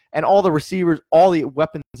 Goff, and all the receivers, all the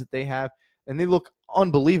weapons that they have, and they look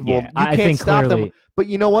unbelievable. Yeah, You I can't think stop clearly, them. But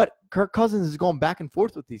you know what? Kirk Cousins is going back and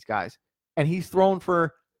forth with these guys, and he's thrown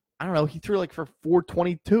for, I don't know, he threw like for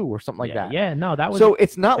 422 or something like that. Yeah, no, that was So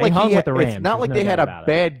it's not they like hung with the it's Rams. not There's like no they had doubt a about it.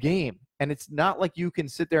 bad game, and it's not like you can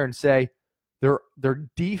sit there and say their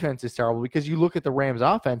defense is terrible, because you look at the Rams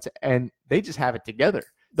offense and they just have it together.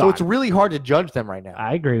 So it's really hard to judge them right now.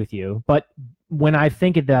 I agree with you, but when I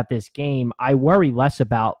think about this game, I worry less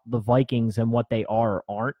about the Vikings and what they are or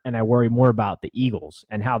aren't, and I worry more about the Eagles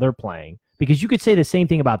and how they're playing, because you could say the same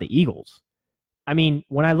thing about the Eagles. I mean,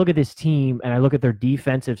 when I look at this team and I look at their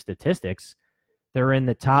defensive statistics, they're in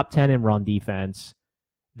the top 10 in run defense.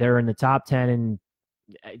 They're in the top 10 in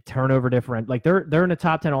turnover different. Like they're in the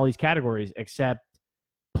top 10 in all these categories, except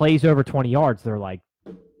plays over 20 yards. They're like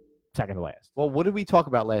second to last. Well, what did we talk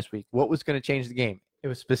about last week? What was going to change the game? It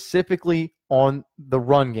was specifically on the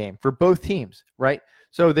run game for both teams, right?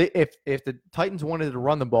 So if the Titans wanted to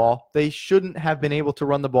run the ball, they shouldn't have been able to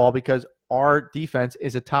run the ball because our defense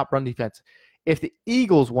is a top run defense. If the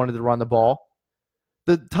Eagles wanted to run the ball,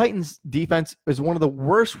 the Titans defense is one of the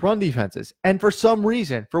worst run defenses. And for some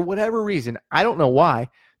reason, for whatever reason, I don't know why,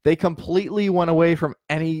 they completely went away from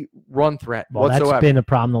any run threat whatsoever. That's been a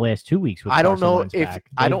problem the last 2 weeks with I don't Carson know Wentz if- back.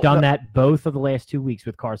 I They've don't done know- that both of the last 2 weeks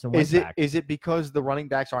with Carson Wentz back. Is it because the running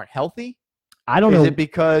backs aren't healthy? I don't Is know. it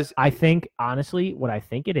because I think, honestly, what I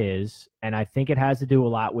think it is, and I think it has to do a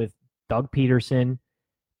lot with Doug Peterson,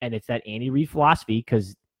 and it's that Andy Reid philosophy,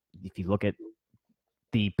 because if you look at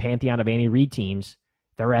the pantheon of Andy Reid teams,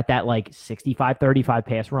 they're at that like 65-35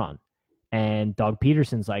 pass run. And Doug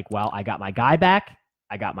Peterson's like, well, I got my guy back.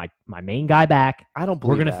 I got my main guy back. I don't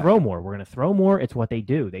We're believe going to that. throw more. We're going to throw more. It's what they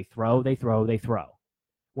do. They throw.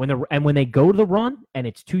 When they go to the run and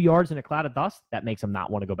it's 2 yards in a cloud of dust, that makes them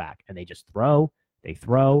not want to go back. And they just throw. They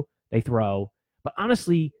throw. But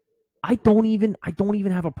honestly, I don't even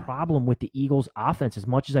have a problem with the Eagles' offense as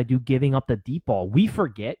much as I do giving up the deep ball. We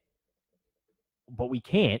forget, but we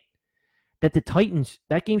can't, that the Titans,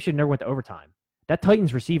 that game should have never went to overtime. That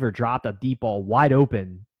Titans receiver dropped a deep ball wide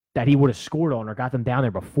open that he would have scored on or got them down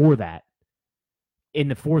there before that in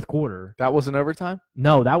the fourth quarter. That wasn't overtime?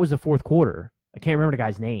 No, that was the fourth quarter. I can't remember the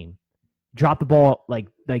guy's name. Dropped the ball like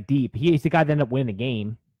deep. He's the guy that ended up winning the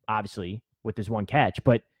game, obviously, with this one catch.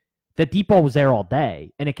 But the deep ball was there all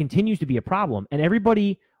day, and it continues to be a problem. And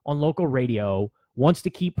everybody on local radio wants to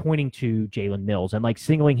keep pointing to Jalen Mills and like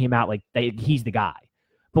singling him out like he's the guy.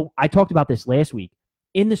 But I talked about this last week.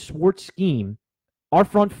 In the Schwartz scheme, our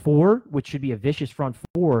front four, which should be a vicious front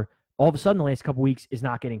four, all of a sudden the last couple weeks is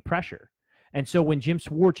not getting pressure. And so when Jim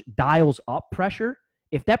Schwartz dials up pressure,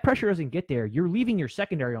 if that pressure doesn't get there, you're leaving your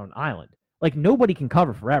secondary on an island. Like nobody can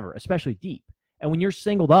cover forever, especially deep. And when you're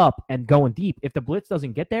singled up and going deep, if the blitz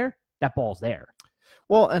doesn't get there, that ball's there.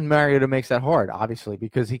 Well, and Mariota makes that hard, obviously,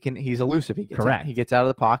 because he's elusive. Correct. He gets out of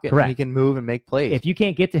the pocket. Correct. And he can move and make plays. If you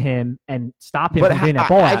can't get to him and stop him But from getting that I-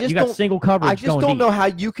 ball I out, just you got don't- single coverage I just going don't deep. know how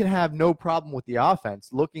you can have no problem with the offense,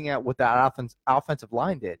 looking at what that offensive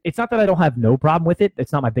line did. It's not that I don't have no problem with it.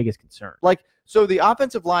 It's not my biggest concern. So the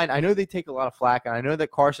offensive line, I know they take a lot of flack, and I know that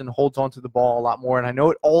Carson holds onto the ball a lot more, and I know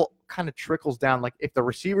it all kind of trickles down. Like if the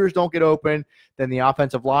receivers don't get open, then the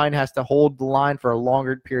offensive line has to hold the line for a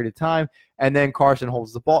longer period of time, and then Carson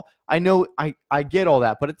holds the ball. I know I get all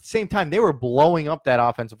that, but at the same time, they were blowing up that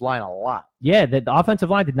offensive line a lot. Yeah, the offensive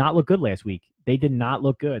line did not look good last week. They did not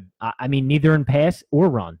look good. I mean, neither in pass or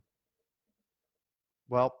run.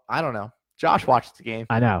 Well, I don't know. Josh watched the game.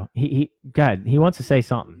 I know. Go ahead. He wants to say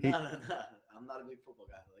something. No. I'm not a big football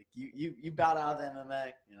guy. Like you bowed out of the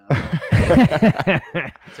MMA. You know,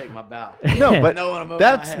 take my bow. No, but No one over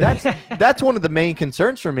my head. that's one of the main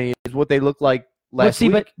concerns for me is what they look like last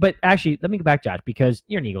week. But actually, let me go back, Josh, because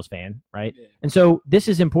you're an Eagles fan, right? Yeah. And so this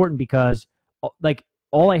is important because, like,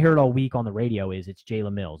 all I heard all week on the radio is it's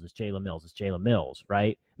Jalen Mills, it's Jalen Mills, it's Jalen Mills,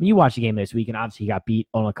 right? I mean, you watched the game this week, and obviously he got beat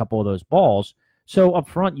on a couple of those balls. So up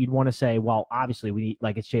front, you'd want to say, well, obviously we need,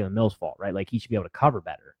 like, it's Jalen Mills' fault, right? Like he should be able to cover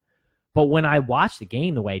better. But when I watched the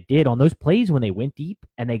game the way I did on those plays when they went deep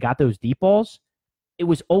and they got those deep balls, it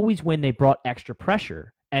was always when they brought extra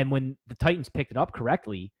pressure. And when the Titans picked it up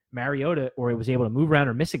correctly, Mariota or it was able to move around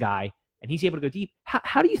or miss a guy, and he's able to go deep.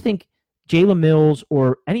 How do you think Jalen Mills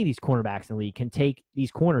or any of these cornerbacks in the league can take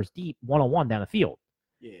these corners deep one-on-one down the field?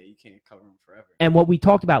 Yeah, you can't cover them forever. And what we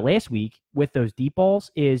talked about last week with those deep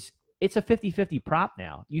balls is it's a 50-50 prop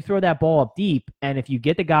now. You throw that ball up deep, and if you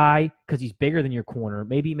get the guy because he's bigger than your corner,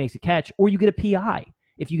 maybe he makes a catch, or you get a PI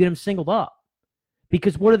if you get him singled up.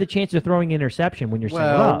 Because what are the chances of throwing an interception when you're singled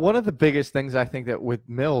up? One of the biggest things I think that with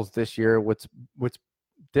Mills this year, what's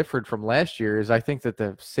differed from last year is I think that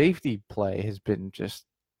the safety play has been just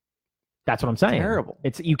That's what I'm saying. terrible.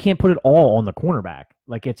 You can't put it all on the cornerback.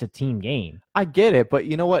 Like it's a team game. I get it, but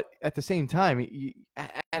you know what? At the same time,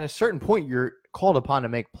 at a certain point, you're called upon to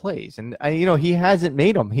make plays, and he hasn't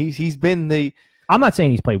made them. He's been the I'm not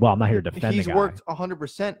saying he's played well. I'm not here to defend he's the guy. worked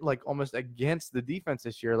 100% like almost against the defense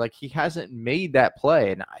this year. Like he hasn't made that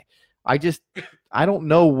play, and I don't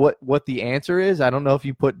know what the answer is. I don't know if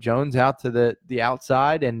you put Jones out to the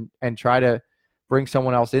outside and try to bring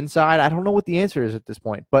someone else inside. I don't know what the answer is at this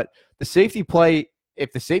point. But the safety play,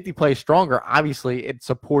 if the safety play is stronger, obviously it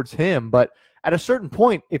supports him. But at a certain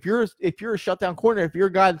point, if you're a shutdown corner, if you're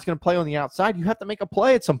a guy that's going to play on the outside, you have to make a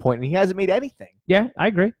play at some point, and he hasn't made anything. Yeah, I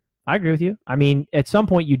agree. I agree with you. I mean, at some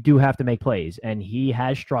point you do have to make plays, and he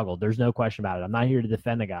has struggled. There's no question about it. I'm not here to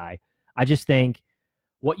defend the guy. I just think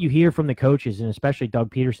what you hear from the coaches, and especially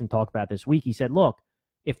Doug Peterson talked about this week, he said, look,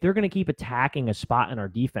 if they're going to keep attacking a spot in our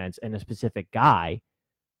defense and a specific guy,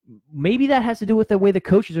 maybe that has to do with the way the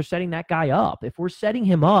coaches are setting that guy up. If we're setting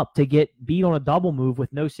him up to get beat on a double move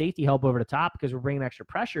with no safety help over the top because we're bringing extra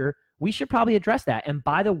pressure, we should probably address that. And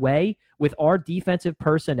by the way, with our defensive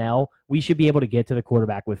personnel, we should be able to get to the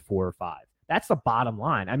quarterback with 4 or 5. That's the bottom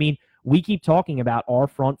line. I mean, we keep talking about our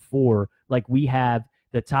front four like we have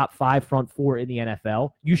the top 5 front four in the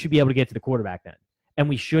NFL. You should be able to get to the quarterback then. And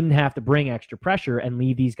we shouldn't have to bring extra pressure and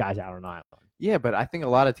leave these guys out on an island. Yeah, but I think a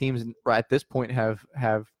lot of teams at this point have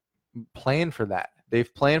planned for that.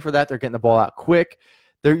 They've planned for that. They're getting the ball out quick.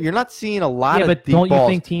 You're not seeing a lot of but deep don't balls.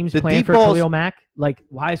 you think teams The plan deep for balls- Khalil Mack? Like,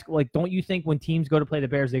 why is don't you think when teams go to play the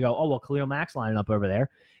Bears, they go, oh well, Khalil Mack's lining up over there?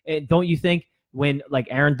 And don't you think when like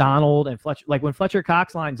Aaron Donald and Fletcher, like when Fletcher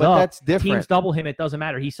Cox lines But up, that's different. teams double him. It doesn't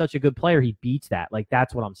matter. He's such a good player. He beats that. Like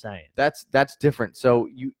that's what I'm saying. That's different. So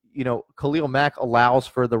you know, Khalil Mack allows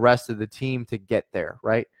for the rest of the team to get there,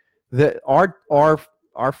 right?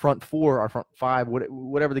 Our front four, our front 5,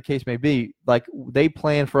 whatever the case may be, like they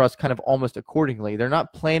plan for us kind of almost accordingly. They're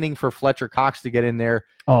not planning for Fletcher Cox to get in there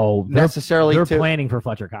Oh, necessarily. they're planning for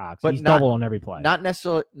Fletcher Cox. But He's not- double on every play. not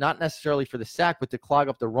necessarily for the sack, but to clog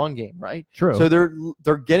up the run game, right? True. So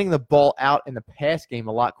they're getting the ball out in the pass game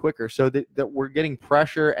a lot quicker, so that we're getting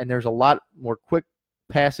pressure and there's a lot more quick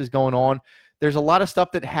passes going on. There's a lot of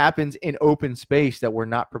stuff that happens in open space that we're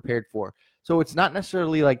not prepared for. So it's not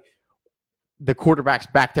necessarily like the quarterback's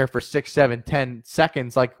back there for 6, 7, 10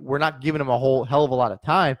 seconds. Like we're not giving them a whole hell of a lot of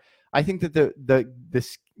time. I think that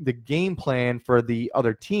the game plan for the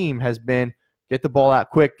other team has been get the ball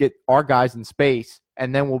out quick, get our guys in space,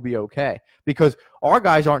 and then we'll be okay. Because our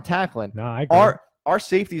guys aren't tackling. no, I agree. Our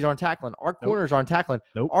safeties aren't tackling. Our corners aren't tackling.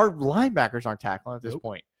 Nope. Our linebackers aren't tackling at this Nope.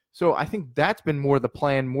 point. So I think that's been more the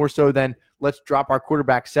plan, more so than let's drop our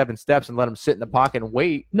quarterback 7 steps and let him sit in the pocket and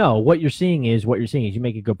wait. No, what you're seeing is you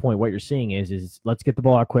make a good point. What you're seeing is let's get the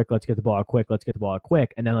ball out quick, let's get the ball out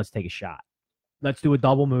quick, and then let's take a shot. Let's do a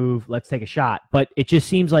double move, let's take a shot. But it just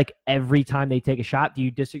seems like every time they take a shot,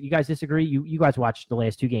 you guys disagree? You guys watched the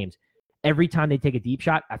last 2 games. Every time they take a deep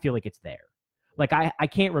shot, I feel like it's there. Like I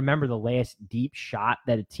can't remember the last deep shot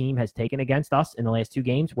that a team has taken against us in the last 2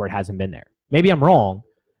 games where it hasn't been there. Maybe I'm wrong,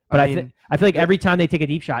 but I feel like every time they take a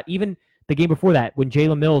deep shot, even the game before that, when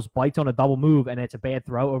Jalen Mills bites on a double move and it's a bad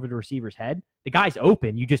throw over the receiver's head, the guy's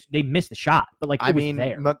open. They miss the shot, but like it was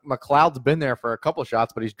there. McLeod's been there for a couple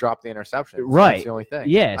shots, but he's dropped the interception. Right. That's the only thing.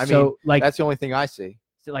 Yeah. I so mean, like that's the only thing I see.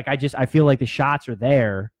 I feel like the shots are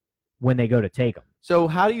there when they go to take them. So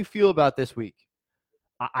how do you feel about this week?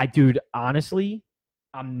 Dude, honestly,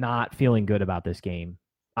 I'm not feeling good about this game.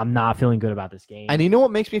 And you know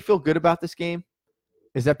what makes me feel good about this game?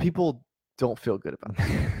 Is that people don't feel good about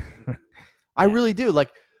it. I really do.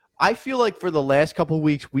 Like, I feel like for the last couple of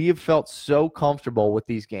weeks, we have felt so comfortable with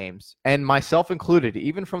these games, and myself included.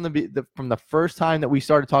 Even from the first time that we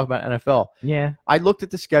started talking about NFL, Yeah. I looked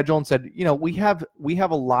at the schedule and said, you know, we have a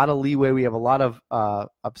lot of leeway. We have a lot of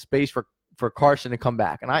space for Carson to come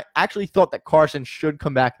back, and I actually thought that Carson should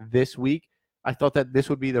come back this week. I thought that this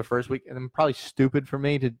would be the first week, and I'm probably stupid for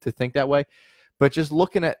me to think that way. But just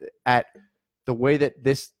looking at the way that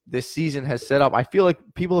this season has set up, I feel like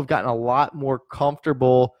people have gotten a lot more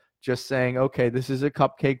comfortable just saying, okay, this is a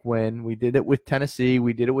cupcake win. We did it with Tennessee.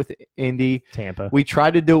 We did it with Indy. Tampa. We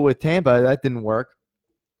tried to do it with Tampa. That didn't work.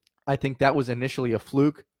 I think that was initially a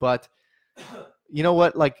fluke. But you know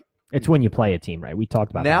what? Like, It's when you play a team, right? We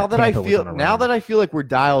talked about now that. that I Tampa was feel on a now run. that I feel like we're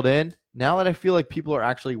dialed in, now that I feel like people are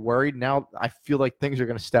actually worried, now I feel like things are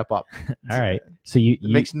going to step up. All right. So you It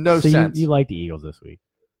makes no so sense. You like the Eagles this week.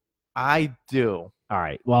 I do. All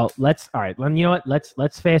right. Well, Then you know what?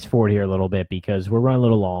 Let's fast forward here a little bit because we're running a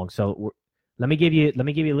little long. So let me give you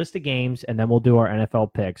a list of games, and then we'll do our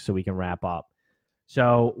NFL picks so we can wrap up.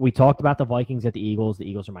 So we talked about the Vikings at the Eagles. The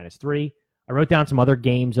Eagles are -3. I wrote down some other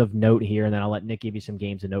games of note here, and then I'll let Nick give you some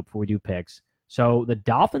games of note before we do picks. So the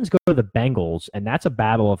Dolphins go to the Bengals, and that's a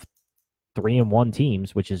battle of 3-1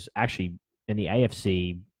 teams, which is actually in the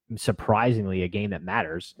AFC surprisingly a game that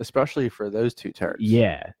matters. Especially for those two turds.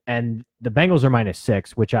 Yeah, and the Bengals are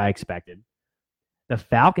 -6, which I expected. The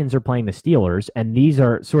Falcons are playing the Steelers, and these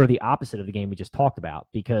are sort of the opposite of the game we just talked about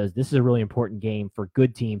because this is a really important game for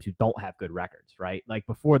good teams who don't have good records, right? Like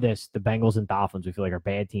before this, the Bengals and Dolphins we feel like are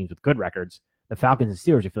bad teams with good records. The Falcons and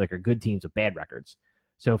Steelers we feel like are good teams with bad records.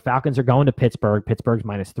 So Falcons are going to Pittsburgh. Pittsburgh's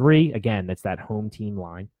 -3. Again, that's that home team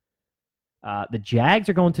line. The Jags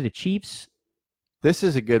are going to the Chiefs. This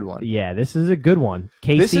is a good one. Yeah, this is a good one.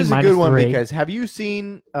 KC This is a good one -3. because have you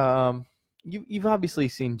seen you've obviously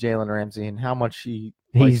seen Jalen Ramsey and how much he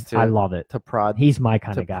likes I love it. to prod He's my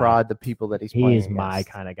kind of guy. prod the people that he's He playing is my against.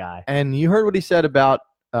 kind of guy. And you heard what he said about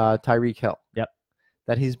Tyreek Hill. Yep.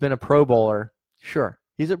 That he's been a Pro Bowler. Sure.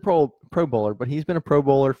 He's a pro bowler, but he's been a pro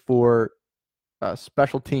bowler for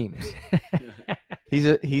special teams.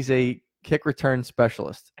 He's a kick return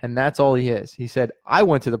specialist, and that's all he is. He said, I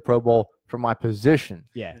went to the Pro Bowl for my position,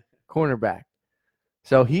 Yeah. cornerback.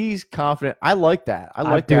 So he's confident. I like that. I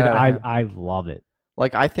like that. I love it.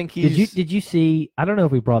 Like, I think he's Did you see? I don't know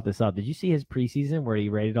if we brought this up. Did you see his preseason where he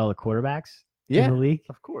rated all the quarterbacks yeah, in the league?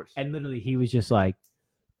 of course. And literally, he was just like,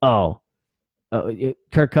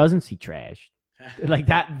 Kirk Cousins, he trashed like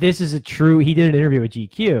that. This is a true. He did an interview with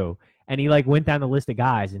GQ, and he like went down the list of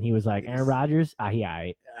guys, and he was like, Aaron Rodgers, he all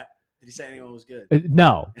right. Did he say anyone was good?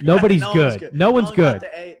 No, nobody's No one's good. No one's one good.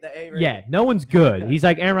 got the A rating. Yeah, no one's good. He's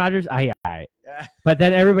like Aaron Rodgers, he all right. Yeah. But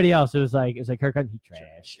then everybody else, it was like Kirk Cousins, he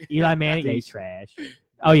trash. Eli Manning, he trash.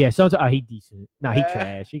 Oh yeah, so he decent. No, he Yeah.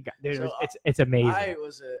 trash. He got, dude, So, it's amazing. I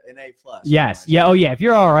was an A plus. Yes. Yeah. Oh yeah. If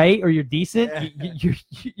you're all right or you're decent, Yeah.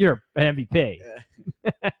 you're an MVP.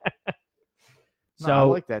 Yeah. No, I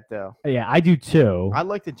like that, though. Yeah, I do too. I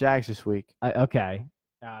like the Jags this week. Okay.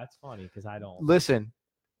 That's funny because I don't. Listen,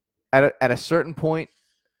 at a certain point,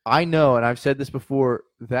 I know, and I've said this before,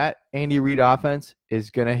 that Andy Reid offense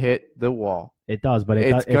is going to hit the wall. It does, but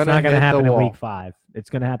It's it's gonna not going hit to the happen in wall. week 5. It's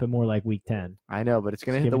going to happen more like week 10. I know, but it's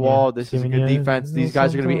going to Just hit the giving you- wall. This is a giving good you defense. a These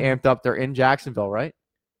guys are going to be something. amped up. They're in Jacksonville, right?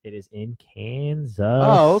 It is in Kansas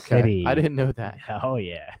Oh, okay. City. I didn't know that. Oh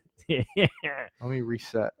yeah. Let me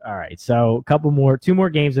reset. All right. So two more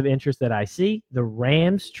games of interest that I see. The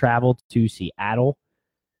Rams travel to Seattle.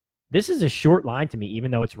 This is a short line to me,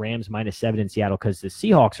 even though it's Rams -7 in Seattle, because the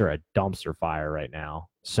Seahawks are a dumpster fire right now.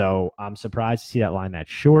 So I'm surprised to see that line that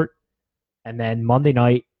short. And then Monday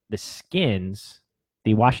night, the Skins,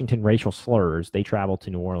 the Washington racial slurs, they travel to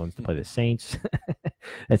New Orleans to play the Saints.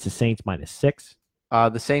 That's the Saints -6.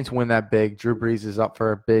 The Saints win that big. Drew Brees is up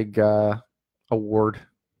for a big award,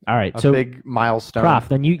 All right. a So, big milestone. Prof,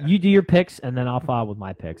 then you do your picks, and then I'll follow with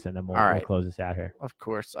my picks, and then we'll, All we'll right. close this out here. Of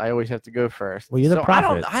course, I always have to go first. Well, you're the So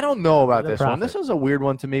prophet. I don't know about You're the this one. This prophet. was a weird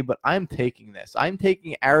one to me, but I'm taking this. I'm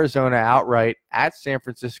taking Arizona outright at San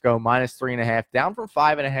Francisco -3.5, down from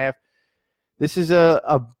 5.5. This is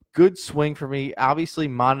a good swing for me. Obviously,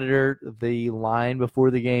 monitor the line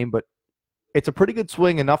before the game, but it's a pretty good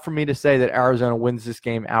swing, enough for me to say that Arizona wins this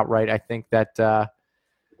game outright. I think that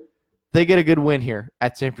they get a good win here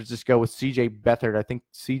at San Francisco with C.J. Beathard. I think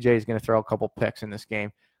C.J. is going to throw a couple picks in this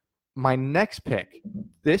game. My next pick,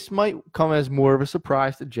 this might come as more of a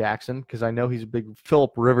surprise to Jackson because I know he's a big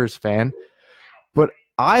Phillip Rivers fan, but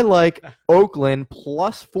I like Oakland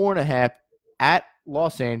 +4.5 at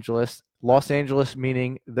Los Angeles. Los Angeles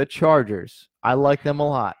meaning the Chargers. I like them a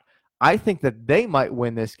lot. I think that they might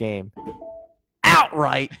win this game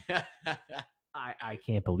outright. I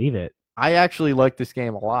can't believe it. I actually like this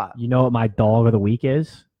game a lot. You know what my dog of the week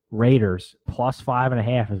is? Raiders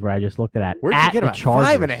 +5.5 is where I just looked at. Where'd at you get the them at? Chargers.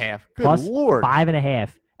 5.5. Good Plus Lord. 5.5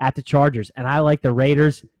 at the Chargers, and I like the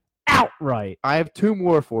Raiders outright. I have two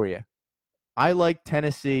more for you. I like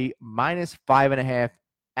Tennessee -5.5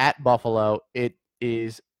 at Buffalo. It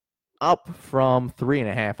is up from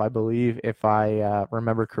 3.5, I believe, if I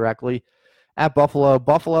remember correctly. At Buffalo,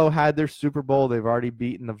 Buffalo had their Super Bowl. They've already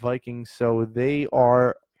beaten the Vikings, so they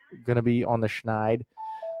are going to be on the schneid.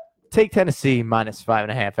 Take Tennessee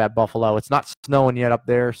 -5.5 at Buffalo. It's not snowing yet up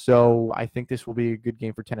there, so I think this will be a good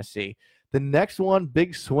game for Tennessee. The next one,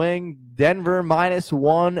 big swing, Denver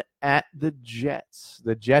 -1 at the Jets.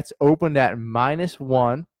 The Jets opened at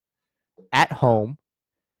 -1 at home.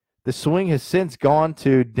 The swing has since gone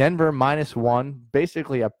to Denver -1,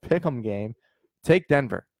 basically a pick'em game. Take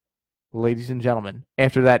Denver, ladies and gentlemen,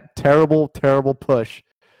 after that terrible, terrible push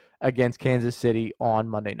against Kansas City on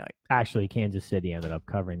Monday night. Actually, Kansas City ended up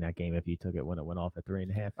covering that game if you took it when it went off at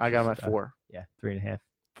 3.5. I got them at 4. Yeah, 3.5.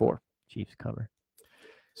 4. Chiefs cover.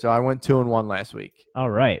 So I went 2-1 last week.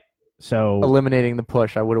 All right. So Eliminating the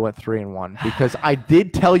push, I would have went 3-1 because I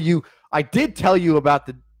did tell you about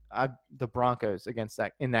the Broncos against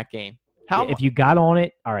that in that game. How if you got on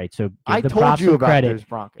it, all right. So give I the told props you some about credit. those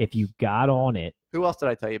Broncos. If you got on it, Who else did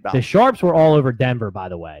I tell you about? the Sharps were all over Denver. By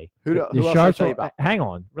the way, Who the else did I Sharps tell you were. about? Hang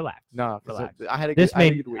on, relax. No, relax. I had a This good, I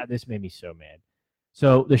had a made good week. this made me so mad.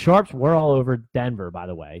 So the Sharps were all over Denver, by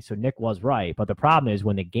the way. So Nick was right, but the problem is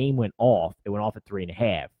when the game went off, it went off at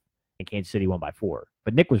 3.5, and Kansas City won by 4.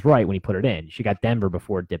 But Nick was right when he put it in. She got Denver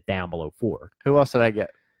before it dipped down below 4. Who else did I get?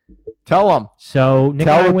 Tell them. So Nick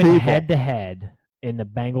Tell and I the went people. head to head in the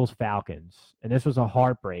Bengals Falcons, and this was a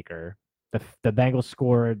heartbreaker. The Bengals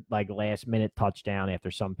scored like last minute touchdown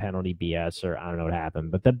after some penalty BS or I don't know what happened,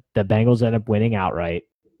 but the Bengals ended up winning outright.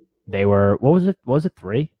 They were what was it? What was it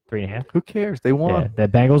 3.5? Who cares? They won. Yeah, the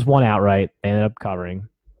Bengals won outright. They ended up covering.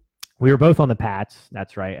 We were both on the Pats.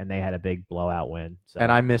 That's right, and they had a big blowout win. So.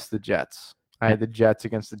 And I missed the Jets. I had the Jets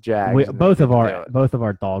against the Jags. We, and both they of didn't do our it. both of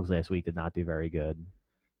our dogs last week did not do very good.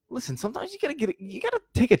 Listen, sometimes you gotta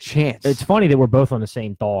take a chance. It's funny that we're both on the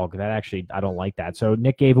same dog. That actually, I don't like that. So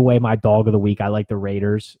Nick gave away my dog of the week. I like the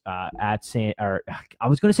Raiders I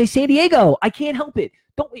was going to say San Diego. I can't help it.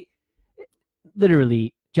 Don't we?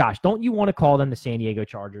 Literally, Josh, don't you want to call them the San Diego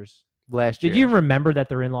Chargers? last year. Did you remember that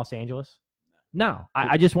they're in Los Angeles? No,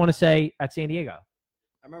 I just want to say at San Diego.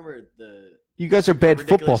 I remember the You guys are bad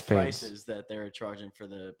football ridiculous fans. prices that they were charging for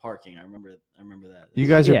the parking. I remember that. You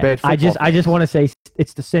guys are bad football I just fans. want to say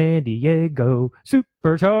it's the San Diego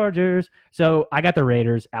Superchargers. So I got the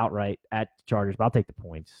Raiders outright at Chargers, but I'll take the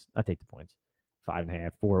points.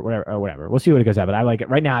 5.5, 4, whatever. We'll see what it goes at. But I like it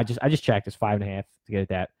right now. I just checked. It's 5.5 to get at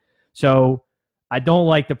that. So I don't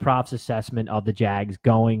like the props assessment of the Jags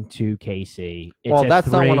going to KC. It's Well, at that's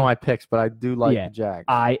not 3. one of my picks, but I do like Yeah. the Jags.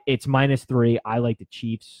 It's -3. I like the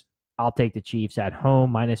Chiefs. I'll take the Chiefs at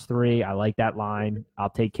home -3. I like that line. I'll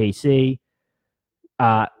take KC.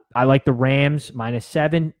 I like the Rams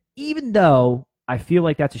 -7. Even though I feel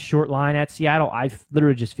like that's a short line at Seattle, I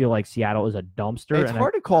literally just feel like Seattle is a dumpster. It's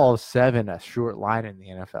hard to call 7 a short line in the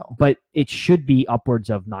NFL. But it should be upwards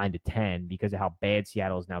of 9 to 10 because of how bad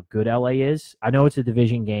Seattle is now. Good LA is. I know it's a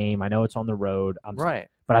division game. I know it's on the road. Right.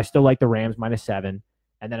 But I still like the Rams -7,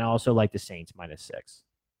 and then I also like the Saints -6.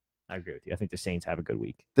 I agree with you. I think the Saints have a good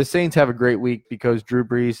week. The Saints have a great week because Drew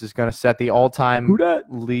Brees is going to set the all-time Who dat?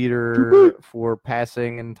 leader for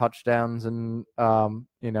passing and touchdowns and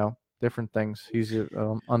different things. He's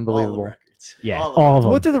unbelievable. Yeah, All of all of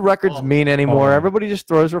them. What do the records Oh, mean anymore? oh. Everybody just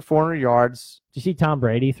throws for 400 yards. Did you see Tom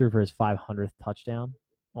Brady threw for his 500th touchdown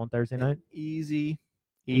on Thursday night? Easy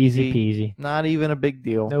Easy peasy. Not even a big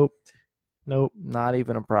deal. Nope. Not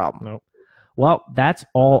even a problem. Nope. Well, that's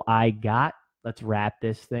all I got. Let's wrap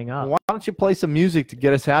this thing up. Why don't you play some music to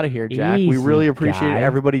get us out of here, Jack? We Easy, really appreciate guy.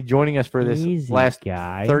 everybody joining us for this Easy, last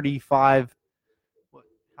guy. 35.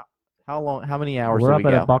 How long? How many hours We're did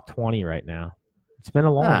up we at go? $1.20 right now. It's been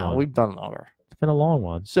a long one. We've done longer. It's been a long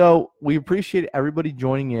one. So we appreciate everybody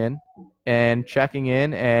joining in and checking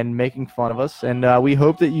in and making fun of us. And we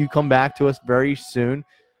hope that you come back to us very soon.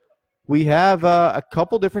 We have a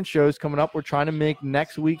couple different shows coming up. We're trying to make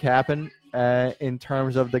next week happen in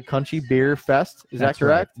terms of the Country Beer Fest. Is that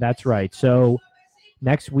correct? Right. That's right. So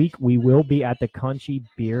next week we will be at the Country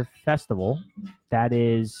Beer Festival. That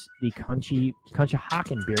is the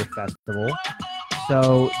Conshohocken Beer Festival.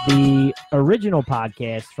 So the original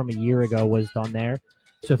podcast from a year ago was done there.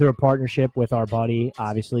 So through a partnership with our buddy,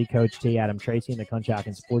 obviously, Coach T, Adam Tracy, and the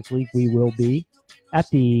Conshohocken Sports League, we will be at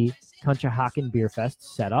the Conshohocken Beer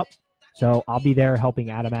Fest set up. So I'll be there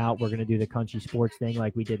helping Adam out. We're going to do the country sports thing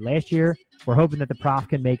like we did last year. We're hoping that the prof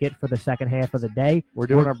can make it for the second half of the day. We're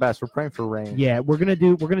doing our best. We're praying for rain. Yeah, we're gonna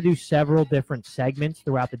do several different segments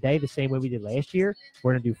throughout the day, the same way we did last year.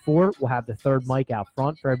 We're gonna do 4. We'll have the third mic out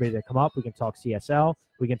front for everybody to come up. We can talk CSL.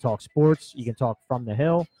 We can talk sports. You can talk from the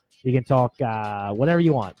hill. You can talk whatever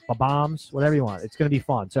you want, bombs, whatever you want. It's gonna be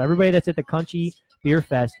fun. So everybody that's at the Country Beer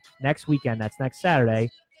Fest next weekend, that's next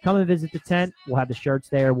Saturday, come and visit the tent. We'll have the shirts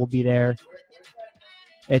there. We'll be there.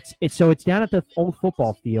 It's down at the old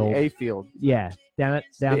football field. The A field. Yeah, down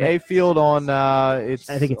The there. A field on I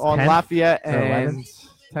think it's on 10th Lafayette or and 11th.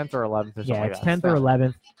 10th or 11th or something. Yeah, like it's that. 10th or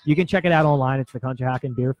 11th. You can check it out online. It's the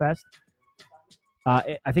Conshohocken Beer Fest.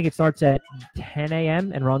 I think it starts at 10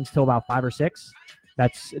 a.m. and runs till about 5 or 6.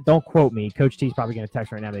 Don't quote me. Coach T's probably going to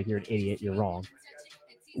text right now that you're an idiot. You're wrong.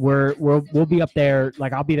 We'll be up there.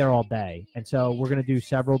 Like, I'll be there all day. And so we're going to do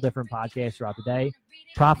several different podcasts throughout the day.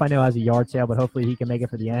 Prof, I know, has a yard sale, but hopefully he can make it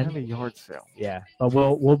for the I end. have a yard sale. Yeah, but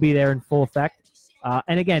we'll be there in full effect.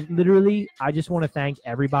 And again, literally, I just want to thank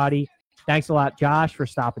everybody. Thanks a lot, Josh, for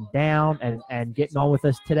stopping down and getting on with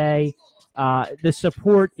us today. The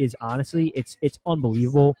support is honestly, it's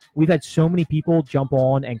unbelievable. We've had so many people jump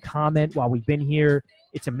on and comment while we've been here.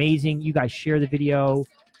 It's amazing. You guys share the video.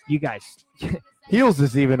 You guys, Heels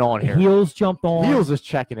is even on here. Heels jumped on. Heels is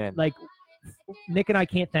checking in. Like, Nick and I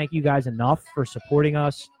can't thank you guys enough for supporting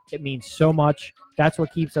us. It means so much. That's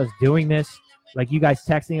what keeps us doing this. Like, you guys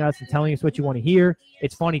texting us and telling us what you want to hear.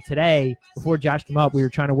 It's funny, today, before Josh came up, we were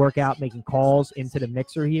trying to work out making calls into the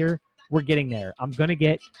mixer here. We're getting there. I'm going to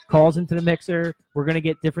get calls into the mixer. We're going to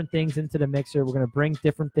get different things into the mixer. We're going to bring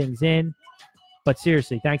different things in. But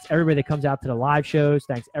seriously, thanks everybody that comes out to the live shows.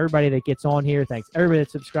 Thanks everybody that gets on here. Thanks everybody that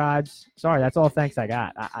subscribes. Sorry, that's all thanks I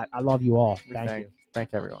got. I love you all. Thank you. Thank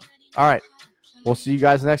everyone. All right. We'll see you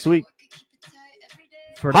guys next week.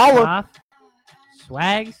 For the Holla. Prof,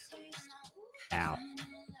 Swags, out.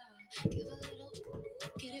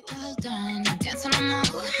 Get it well done. Dance on the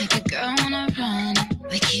moon, make a girl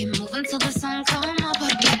We keep moving till the sun come up,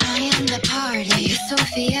 porque I am the party. It's a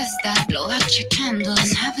fiesta. Blow out your candles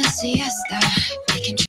and have a siesta.